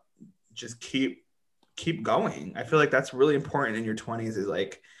up. Just keep going. I feel like that's really important in your 20s is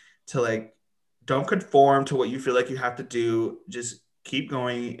like to like don't conform to what you feel like you have to do. Just keep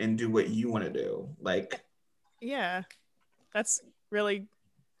going and do what you want to do. Like yeah, that's really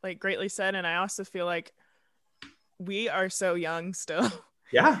like greatly said. And I also feel like we are so young still.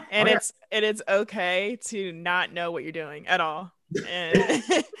 yeah. And Oh, yeah. it's okay to not know what you're doing at all. And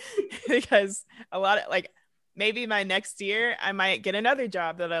because a lot of like maybe my next year I might get another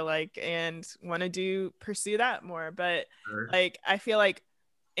job that I like and want to pursue that more. But Sure. like I feel like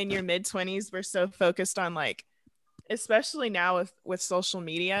in your mid 20s we're so focused on like, especially now with social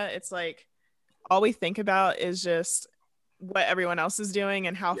media, it's like all we think about is just what everyone else is doing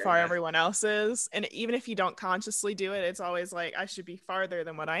and how far everyone else is. And even if you don't consciously do it, it's always like, I should be farther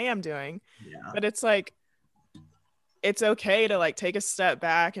than what I am doing. Yeah. But it's like, it's okay to like take a step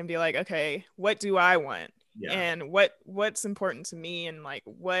back and be like, okay, what do I want? Yeah. And what's important to me and like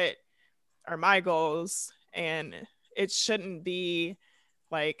what are my goals? And it shouldn't be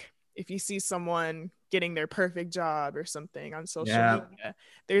like if you see someone getting their perfect job or something on social media,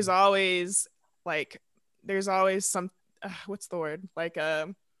 there's always some what's the word? Like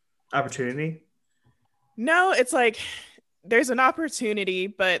opportunity? No, it's like there's an opportunity,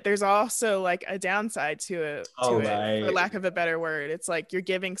 but there's also like a downside to it, Right. for lack of a better word. It's like you're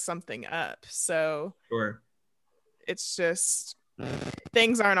giving something up. So Sure. It's just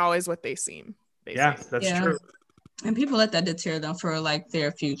things aren't always what they seem. Basically. Yeah, that's true. And people let that deter them for like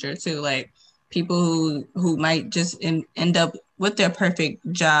their future too. Like people who might just end up with their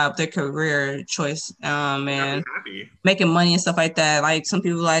perfect job, their career choice, and making money and stuff like that. Like some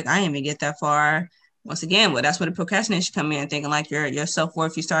people like, I didn't even get that far. Once again, well, that's where the procrastination come in, thinking like your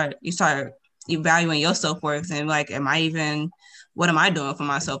self-worth, you start evaluating your self-worth and like, what am I doing for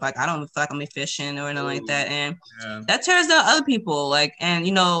myself? Like, I don't feel like I'm efficient or anything like that. And that tears down other people. Like, and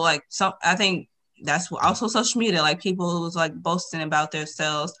you know, like I think that's also social media, like people who's like boasting about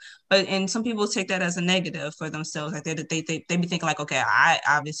themselves, and some people take that as a negative for themselves. Like they be thinking like, okay, I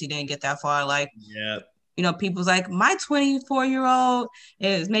obviously didn't get that far. Like, you know, people's like, my 24-year-old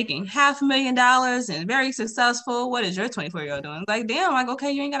is making $500,000 and very successful. What is your 24-year-old doing? Like, damn, like,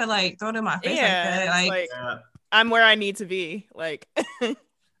 okay, you ain't gotta like throw it in my face like that. Like I'm where I need to be. Like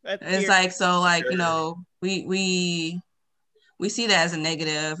it's like, so like, you know, we see that as a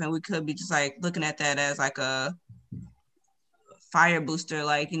negative, and we could be just like looking at that as like a fire booster,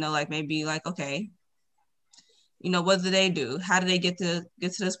 like, you know, like maybe like, okay, what do they do? How do they get to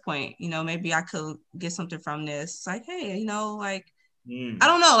this point? Maybe I could get something from this. It's like, hey, like, I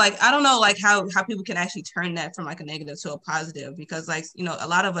don't know, like how people can actually turn that from like a negative to a positive, because like, a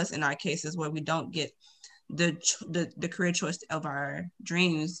lot of us in our cases where we don't get the career choice of our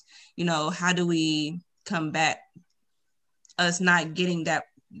dreams, how do we combat us not getting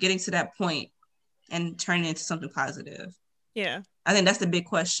to that point and turning it into something positive? Yeah. I think that's the big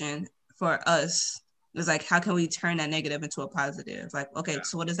question for us. Is like, how can we turn that negative into a positive? Like, okay,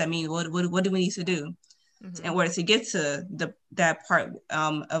 so what does that mean? What do we need to do in order to get to that part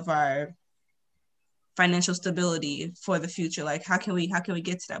of our financial stability for the future? Like, how can we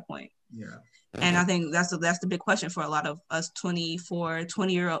get to that point? Yeah. And I think that's the big question for a lot of us 20s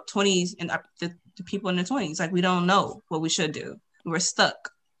and the people in their 20s. Like, we don't know what we should do. We're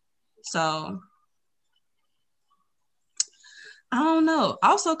stuck. So I don't know.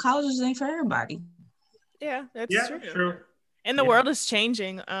 Also, college ain't for everybody. Yeah, that's true. And the world is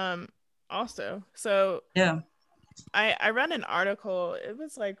changing also. So yeah. I read an article. It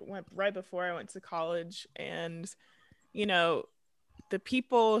was like right before I went to college, and the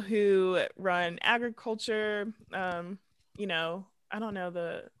people who run agriculture, I don't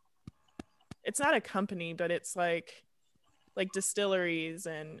know, it's not a company, but it's like distilleries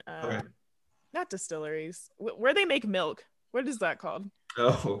and not distilleries where they make milk. What is that called?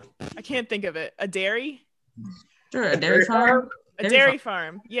 Oh, I can't think of it. A dairy? Sure, a dairy farm. A dairy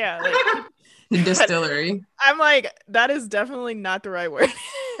farm. Yeah, like distillery. I'm like, that is definitely not the right word.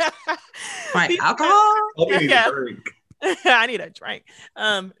 Like alcohol? Yeah. I need a drink.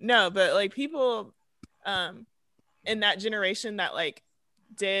 No, but like people in that generation that like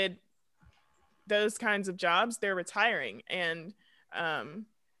did those kinds of jobs, they're retiring, and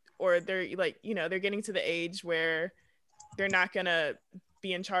or they're like, they're getting to the age where they're not gonna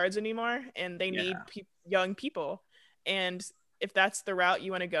be in charge anymore, and they need young people. And if that's the route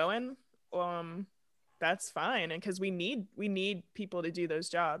you want to go in, that's fine. And because we need people to do those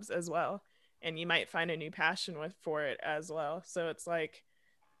jobs as well, and you might find a new passion for it as well. So it's like,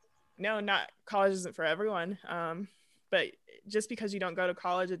 no, not college isn't for everyone. But just because you don't go to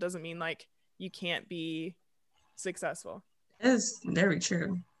college, it doesn't mean like you can't be successful. It's very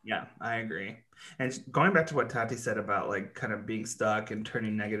true. Yeah, I agree. And going back to what Tati said about like kind of being stuck and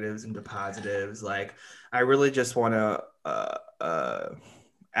turning negatives into positives, like I really just want to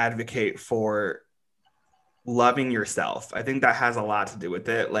advocate for loving yourself. I think that has a lot to do with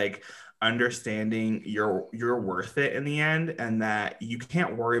it. Like understanding you're worth it in the end, and that you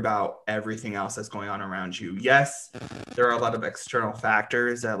can't worry about everything else that's going on around you. Yes, there are a lot of external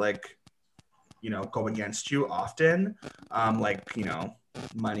factors that like, go against you often. Like,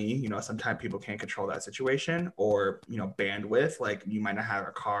 money, sometimes people can't control that situation, or, bandwidth, like you might not have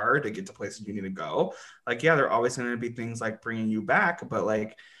a car to get to places you need to go. Like, yeah, there are always going to be things like bringing you back, but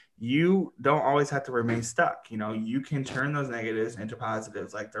like, you don't always have to remain stuck. You can turn those negatives into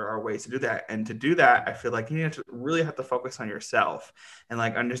positives. Like there are ways to do that. And to do that, I feel like you need to really have to focus on yourself and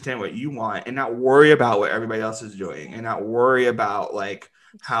like understand what you want, and not worry about what everybody else is doing, and not worry about like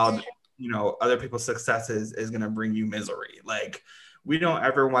how, other people's successes is going to bring you misery. Like we don't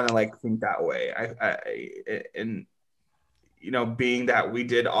ever want to like think that way. And being that we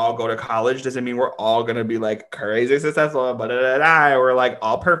did all go to college doesn't mean we're all going to be like crazy successful, but we're like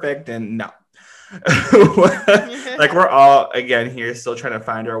all perfect. And no, like we're all, again, here still trying to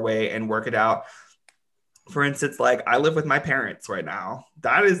find our way and work it out. For instance, like I live with my parents right now.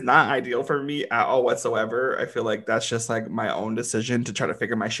 That is not ideal for me at all whatsoever. I feel like that's just like my own decision to try to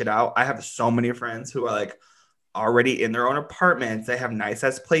figure my shit out. I have so many friends who are like already in their own apartments. They have nice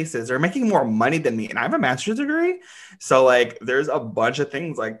ass places. They're making more money than me, and I have a master's degree. So like there's a bunch of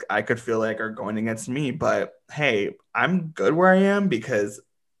things like I could feel like are going against me, but hey, I'm good where I am because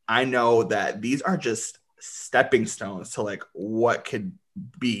I know that these are just stepping stones to like what could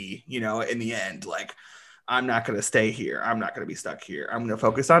be, in the end. Like I'm not going to stay here. I'm not going to be stuck here. I'm going to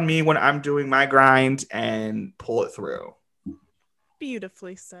focus on me when I'm doing my grind and pull it through.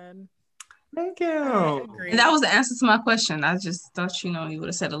 Beautifully said. Thank you. And that was the answer to my question. I just thought, you would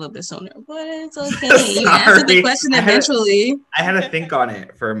have said a little bit sooner, but it's okay. You answered the question eventually. I had to think on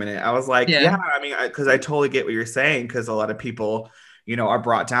it for a minute. I was like, yeah I mean, because I totally get what you're saying, because a lot of people, are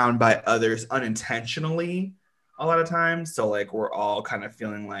brought down by others unintentionally a lot of times. So like, we're all kind of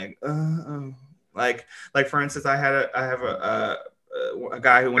feeling like, like for instance, I have a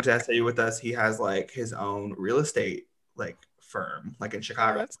guy who went to SAU with us. He has like his own real estate like firm like in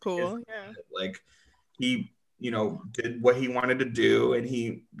Chicago. Oh, that's cool. Yeah. Like he did what he wanted to do, and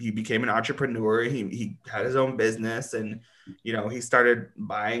he became an entrepreneur. He had his own business, and he started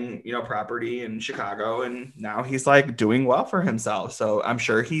buying property in Chicago, and now he's like doing well for himself. So I'm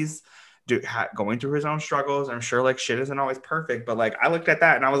sure he's going through his own struggles. I'm sure like shit isn't always perfect, but like I looked at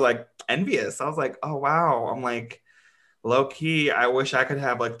that and I was like envious. I was like, oh wow. I'm like, low key, I wish I could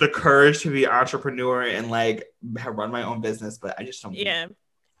have like the courage to be an entrepreneur and like run my own business, but I just don't. Yeah.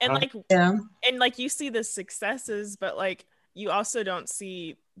 And like you see the successes, but like you also don't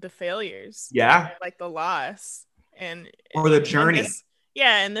see the failures. Yeah. Like the loss or the journey.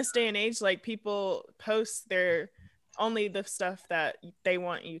 In this day and age, like people post only the stuff that they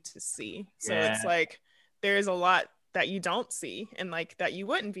want you to see. So it's like there's a lot that you don't see and like that you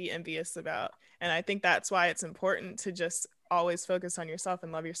wouldn't be envious about. And I think that's why it's important to just always focus on yourself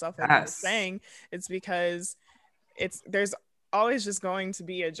and love yourself. Like you're saying, it's because there's always just going to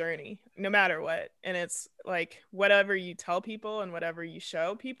be a journey no matter what. And it's like whatever you tell people and whatever you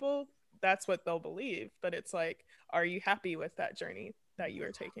show people, that's what they'll believe. But it's like, are you happy with that journey that you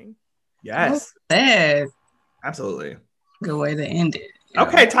are taking? Yes. Oh, absolutely. Good way to end it.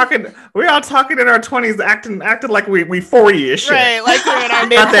 Okay, we're all talking in our 20s, acting like we 40-ish. Right, like we're in our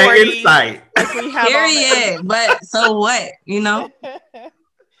mid 40s. That insight. Like we have period. But so what?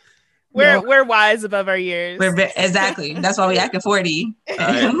 We're wise above our years. Exactly. That's why we acting 40.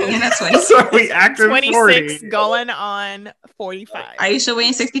 And that's why we acting 26 40. Going on 45. Are you sure we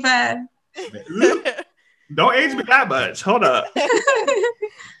ain't 65? Don't age me that much. Hold up.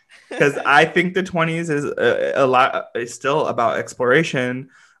 Because I think the 20s is a lot. It's still about exploration.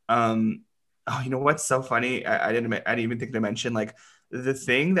 You know what's so funny? I didn't even think to mention like the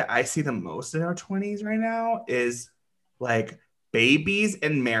thing that I see the most in our 20s right now is like babies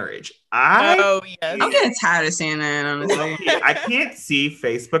and marriage. I'm getting tired of seeing that, honestly. I can't see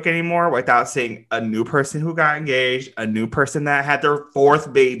Facebook anymore without seeing a new person who got engaged, a new person that had their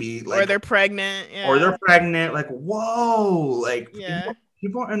 4th baby, like, or they're pregnant, Like, whoa, like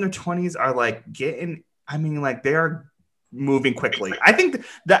people in their 20s are like they are moving quickly. I think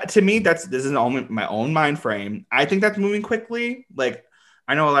that to me, this is only my own mind frame. I think that's moving quickly. Like,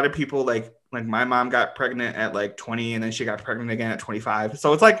 I know a lot of people like my mom got pregnant at like 20 and then she got pregnant again at 25.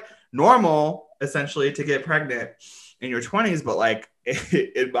 So it's like normal essentially to get pregnant in your 20s. But like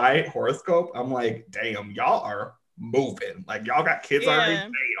in my horoscope, I'm like, damn, y'all are moving. Like y'all got kids already.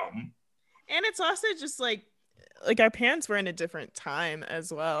 Damn. And it's also just like our parents were in a different time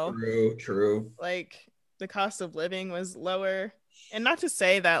as well. True. Like the cost of living was lower. And not to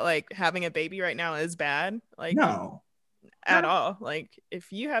say that like having a baby right now is bad. Like no. At all. Like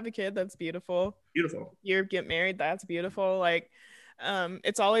if you have a kid, that's beautiful. You get married, that's beautiful. Like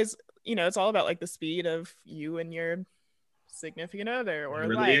it's always, it's all about like the speed of you and your significant other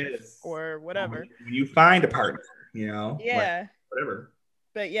or life or whatever. When you find a partner, like, whatever.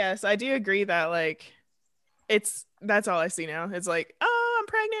 But yes, I do agree that like that's all I see now. It's like, oh, I'm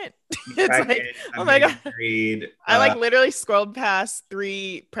pregnant. It's like, oh my God. Married. I like literally scrolled past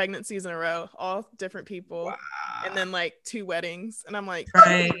 3 pregnancies in a row, all different people. Wow. And then like 2 weddings. And I'm like,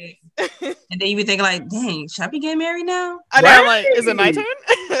 right. And then you be thinking like, dang, should I be getting married now? I know, I'm like, is it my turn?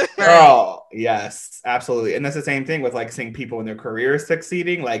 Oh, yes, absolutely. And that's the same thing with like seeing people in their careers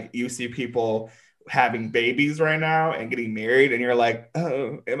succeeding. Like you see people having babies right now and getting married and you're like,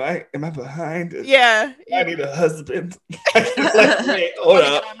 oh, am I behind? Yeah. I need a husband. Like, wait, hold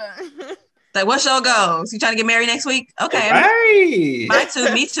up. Like, what's your goals? You trying to get married next week? Okay. Right. Mine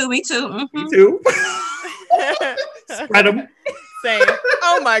too. Me too. Mm-hmm. Me too. Spread them. Same.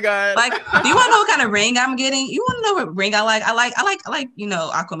 Oh my God. Like, do you want to know what kind of ring I'm getting? You want to know what ring I like? I like,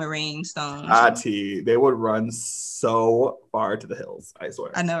 aquamarine stones. They would run so far to the hills, I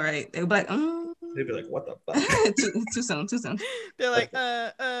swear. I know, right? They would be like, They'd be like, what the fuck? too soon. They're like,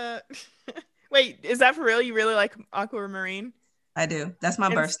 wait, is that for real? You really like aquamarine? I do. That's my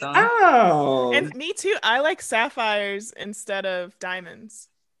birthstone. Oh. And me too. I like sapphires instead of diamonds.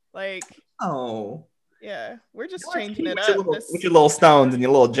 Like, oh. Yeah, we're just changing it up. With your little stones and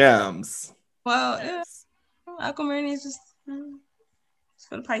your little gems. Well, aquamarine is just it's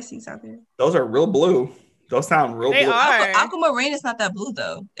for the Pisces out there. Those are real blue. Those sound real blue. Aquamarine is not that blue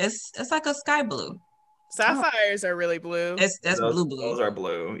though. It's like a sky blue. Sapphires are really blue. That's blue. Those are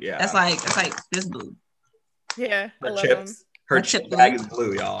blue. Yeah. That's like this blue. Yeah, I love chips. them. Her chip bag is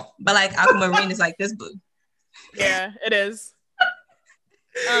blue, y'all. But like aquamarine is like this blue. Yeah, it is.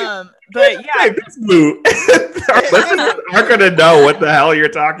 But yeah, it's blue. Our listeners aren't gonna know what the hell you're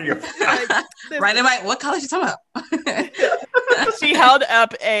talking about. Right? They're like, what color you talking about? She held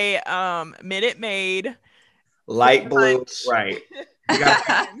up a Minute Maid light blue, right?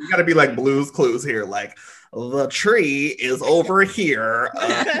 You gotta be like Blue's Clues here. Like the tree is over here. You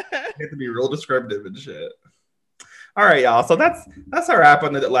have to be real descriptive and shit. All right, y'all. So that's our wrap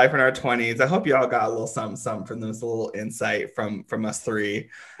on the life in our 20s. I hope y'all got a little something from this, a little insight from us three.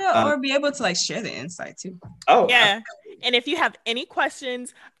 Yeah, or be able to like share the insight too. Oh yeah. And if you have any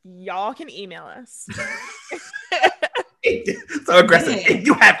questions, y'all can email us. So aggressive. Yeah. If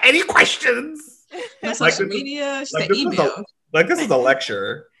you have any questions, no social media, just an email. This is a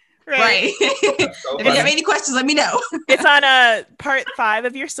lecture. Right. So if you have any questions, let me know. It's on part 5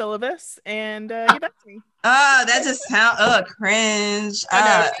 of your syllabus, and get back to me. That just sounds cringe.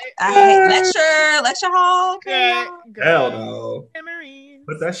 I hate lecture hall. Okay, hell no. Memories.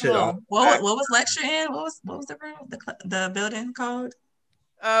 Put that shit on. What was lecture in? What was the room? The building called?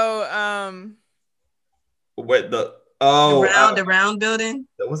 What the the round building?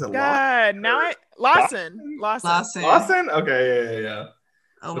 That wasn't God. Now Lawson. Okay, yeah.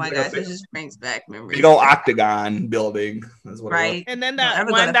 Oh my gosh, it just brings back memories. Big old octagon building. That's what right. It was. And then that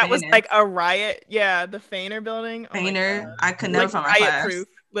one that was like a riot. Yeah, the Feiner building. Feiner. I could never find my class. Proof.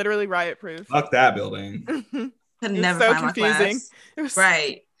 Literally riot proof. Fuck that building. Could never find my class. It was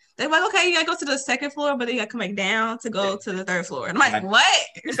right. They're like, okay, you gotta go to the second floor, but then you gotta come back down to go to the third floor. And I'm like, what?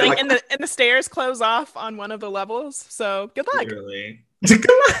 It's like, and the stairs close off on one of the levels. So good luck. Literally. Good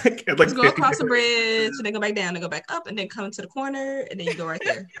luck. Like go across the bridge and then go back down and go back up and then come to the corner and then you go right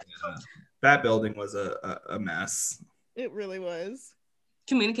there. Yeah. That building was a mess. It really was.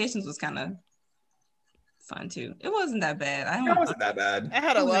 Communications was kind of fun too. It wasn't that bad. It wasn't that bad. I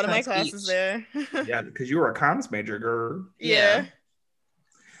had a lot of my classes there. Yeah, because you were a comms major, girl. Yeah.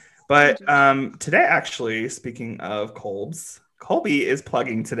 But today, actually, speaking of Kolbs, Colby is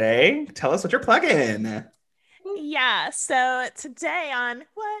plugging today. Tell us what you're plugging. Yeah, so today on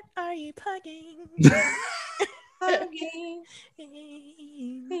What Are You Plugging? What's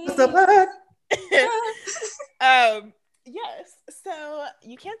the plug? Yes, so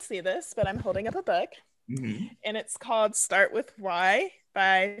you can't see this, but I'm holding up a book, and it's called Start With Why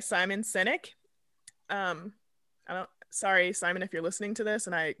by Simon Sinek. Sorry, Simon, if you're listening to this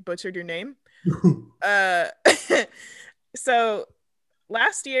and I butchered your name. So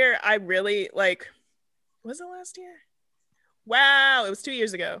last year, I really was it last year? Wow, it was 2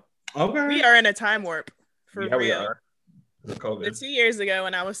 years ago. Okay. We are in a time warp for real. We are. COVID. It's 2 years ago,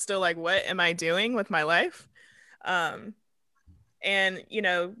 and I was still like, what am I doing with my life? And,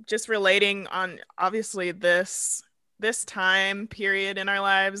 just relating on obviously this time period in our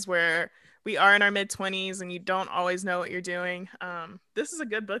lives where we are in our mid-20s and you don't always know what you're doing. This is a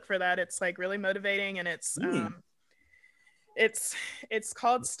good book for that. It's like really motivating, and it's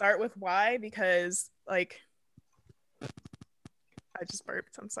called Start With Why because like I just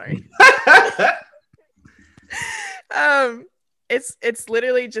burped. I'm sorry. It's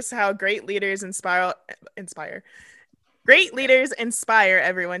literally just how great leaders inspire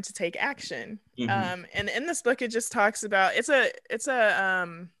everyone to take action. And in this book, it just talks about it's a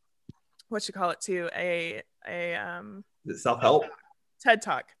what you call it too, a self-help TED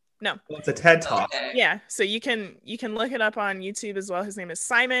Talk. No, it's a TED Talk. Yeah, so you can look it up on YouTube as well. His name is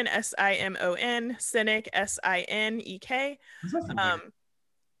Simon Simon Sinek Sinek.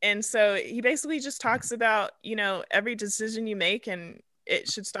 And so he basically just talks about every decision you make, and it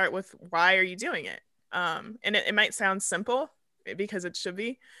should start with why are you doing it. And it might sound simple because it should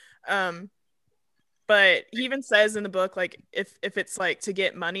be, but he even says in the book, like if it's like to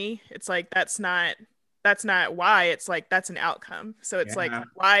get money, it's like that's not why. It's like that's an outcome. So it's like,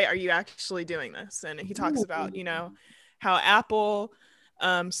 why are you actually doing this? And he talks about how Apple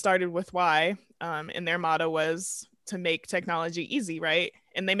started with why, and their motto was to make technology easy, right?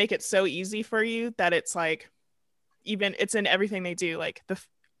 And they make it so easy for you that it's like even it's in everything they do. Like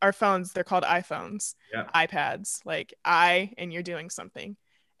our phones, they're called iPhones, iPads, like and you're doing something.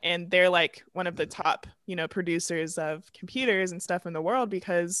 And they're like one of the top, producers of computers and stuff in the world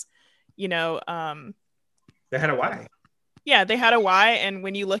because, they had a why. Yeah, they had a why. And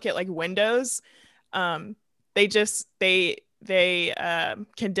when you look at like Windows, they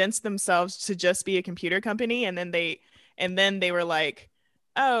condensed themselves to just be a computer company. And then they were like,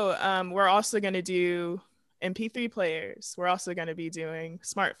 we're also going to do MP3 players. We're also going to be doing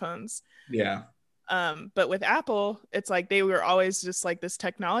smartphones. Yeah. But with Apple, it's like they were always just like this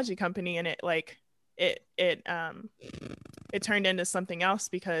technology company, and it turned into something else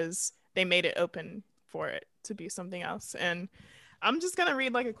because they made it open for it to be something else. And I'm just gonna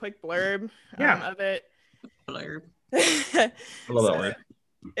read like a quick blurb of it. Blurb. I love that word.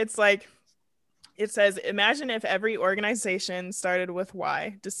 It's like it says, imagine if every organization started with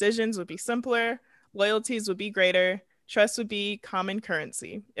why. Decisions would be simpler, loyalties would be greater, Trust would be common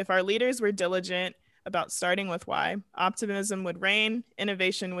currency. If our leaders were diligent about starting with why, optimism would reign,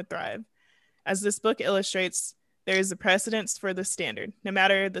 innovation would thrive. As this book illustrates, there is a precedence for the standard. No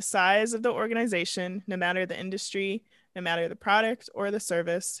matter the size of the organization, no matter the industry, no matter the product or the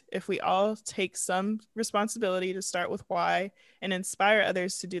service, if we all take some responsibility to start with why and inspire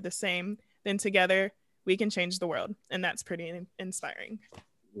others to do the same, then together we can change the world. And that's pretty inspiring.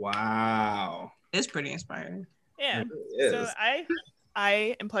 Wow. It's pretty inspiring. Yeah. It So is.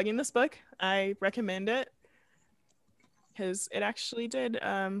 I am plugging this book. I recommend it because it actually did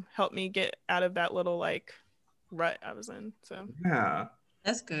help me get out of that little like rut I was in. So Yeah,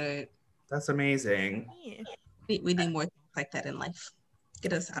 That's good. that's amazing. yeah, We need more things like that in life.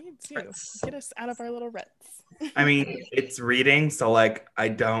 Get us out. me too. Get us out of our little ruts. I mean, it's reading, so like I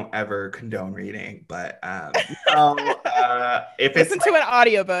don't ever condone reading, but if it's Listen to an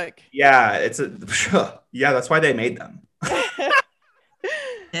audiobook. yeah, it's a yeah, that's why they made them.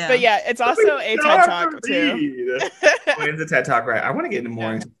 Yeah. But yeah, it's also a Don't TED have Talk to too. read. Oh, it's a TED Talk, right? I want to get into more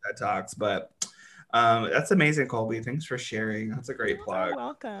Yeah. into TED Talks, but that's amazing, Colby. Thanks for sharing. That's a great You're plug.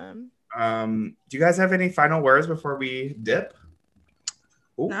 welcome. Do you guys have any final words before we dip?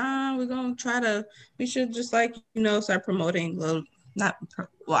 Ooh. Nah, we should just like, start promoting. Well,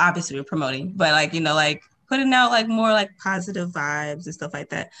 obviously we're promoting, but like, like putting out like more like positive vibes and stuff like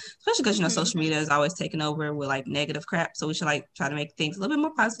that. Especially because, Mhm. social media is always taking over with like negative crap. So we should like try to make things a little bit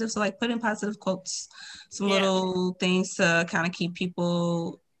more positive. So like put in positive quotes, some Yeah. little things to kind of keep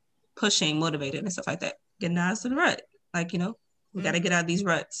people pushing, motivated and stuff like that. Getting out of the rut. Like, we got to get out of these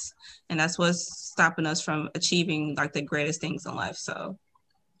ruts. And that's what's stopping us from achieving like the greatest things in life. So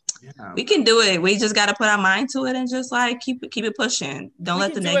Yeah. we can do it. We just got to put our mind to it and just like keep it pushing. Don't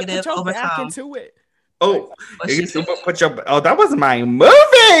let the negative Put your back overcome. into it. Oh, What you she can said. that was my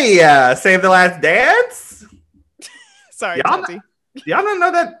movie. Save the Last Dance. Sorry, Y'all- Tati. Y'all don't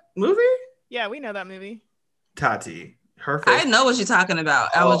know that movie? Yeah, we know that movie. Tati, her I face. know what you're talking about.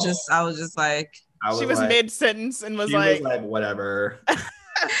 I was Oh. just like, She was like, mid-sentence and was she like, was like, whatever.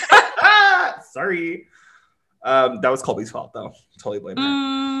 Sorry. That was Colby's fault, though. Totally blame her.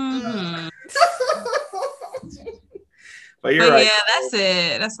 mm. But you're But right. yeah, that's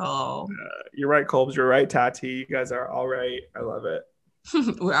it. That's all. You're right, Colbs. You're right, Tati. You guys are all right. I love it.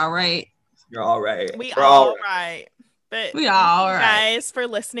 We're all right. You're all right. we We're all right. But We all thank you right. guys for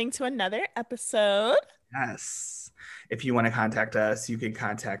listening to another episode. Yes. If you want to contact us, you can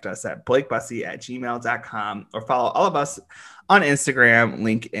contact us at blakebussy@gmail.com or follow all of us on Instagram,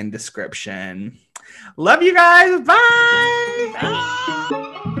 link in description. Love you guys. Bye.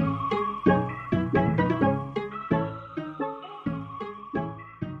 Bye.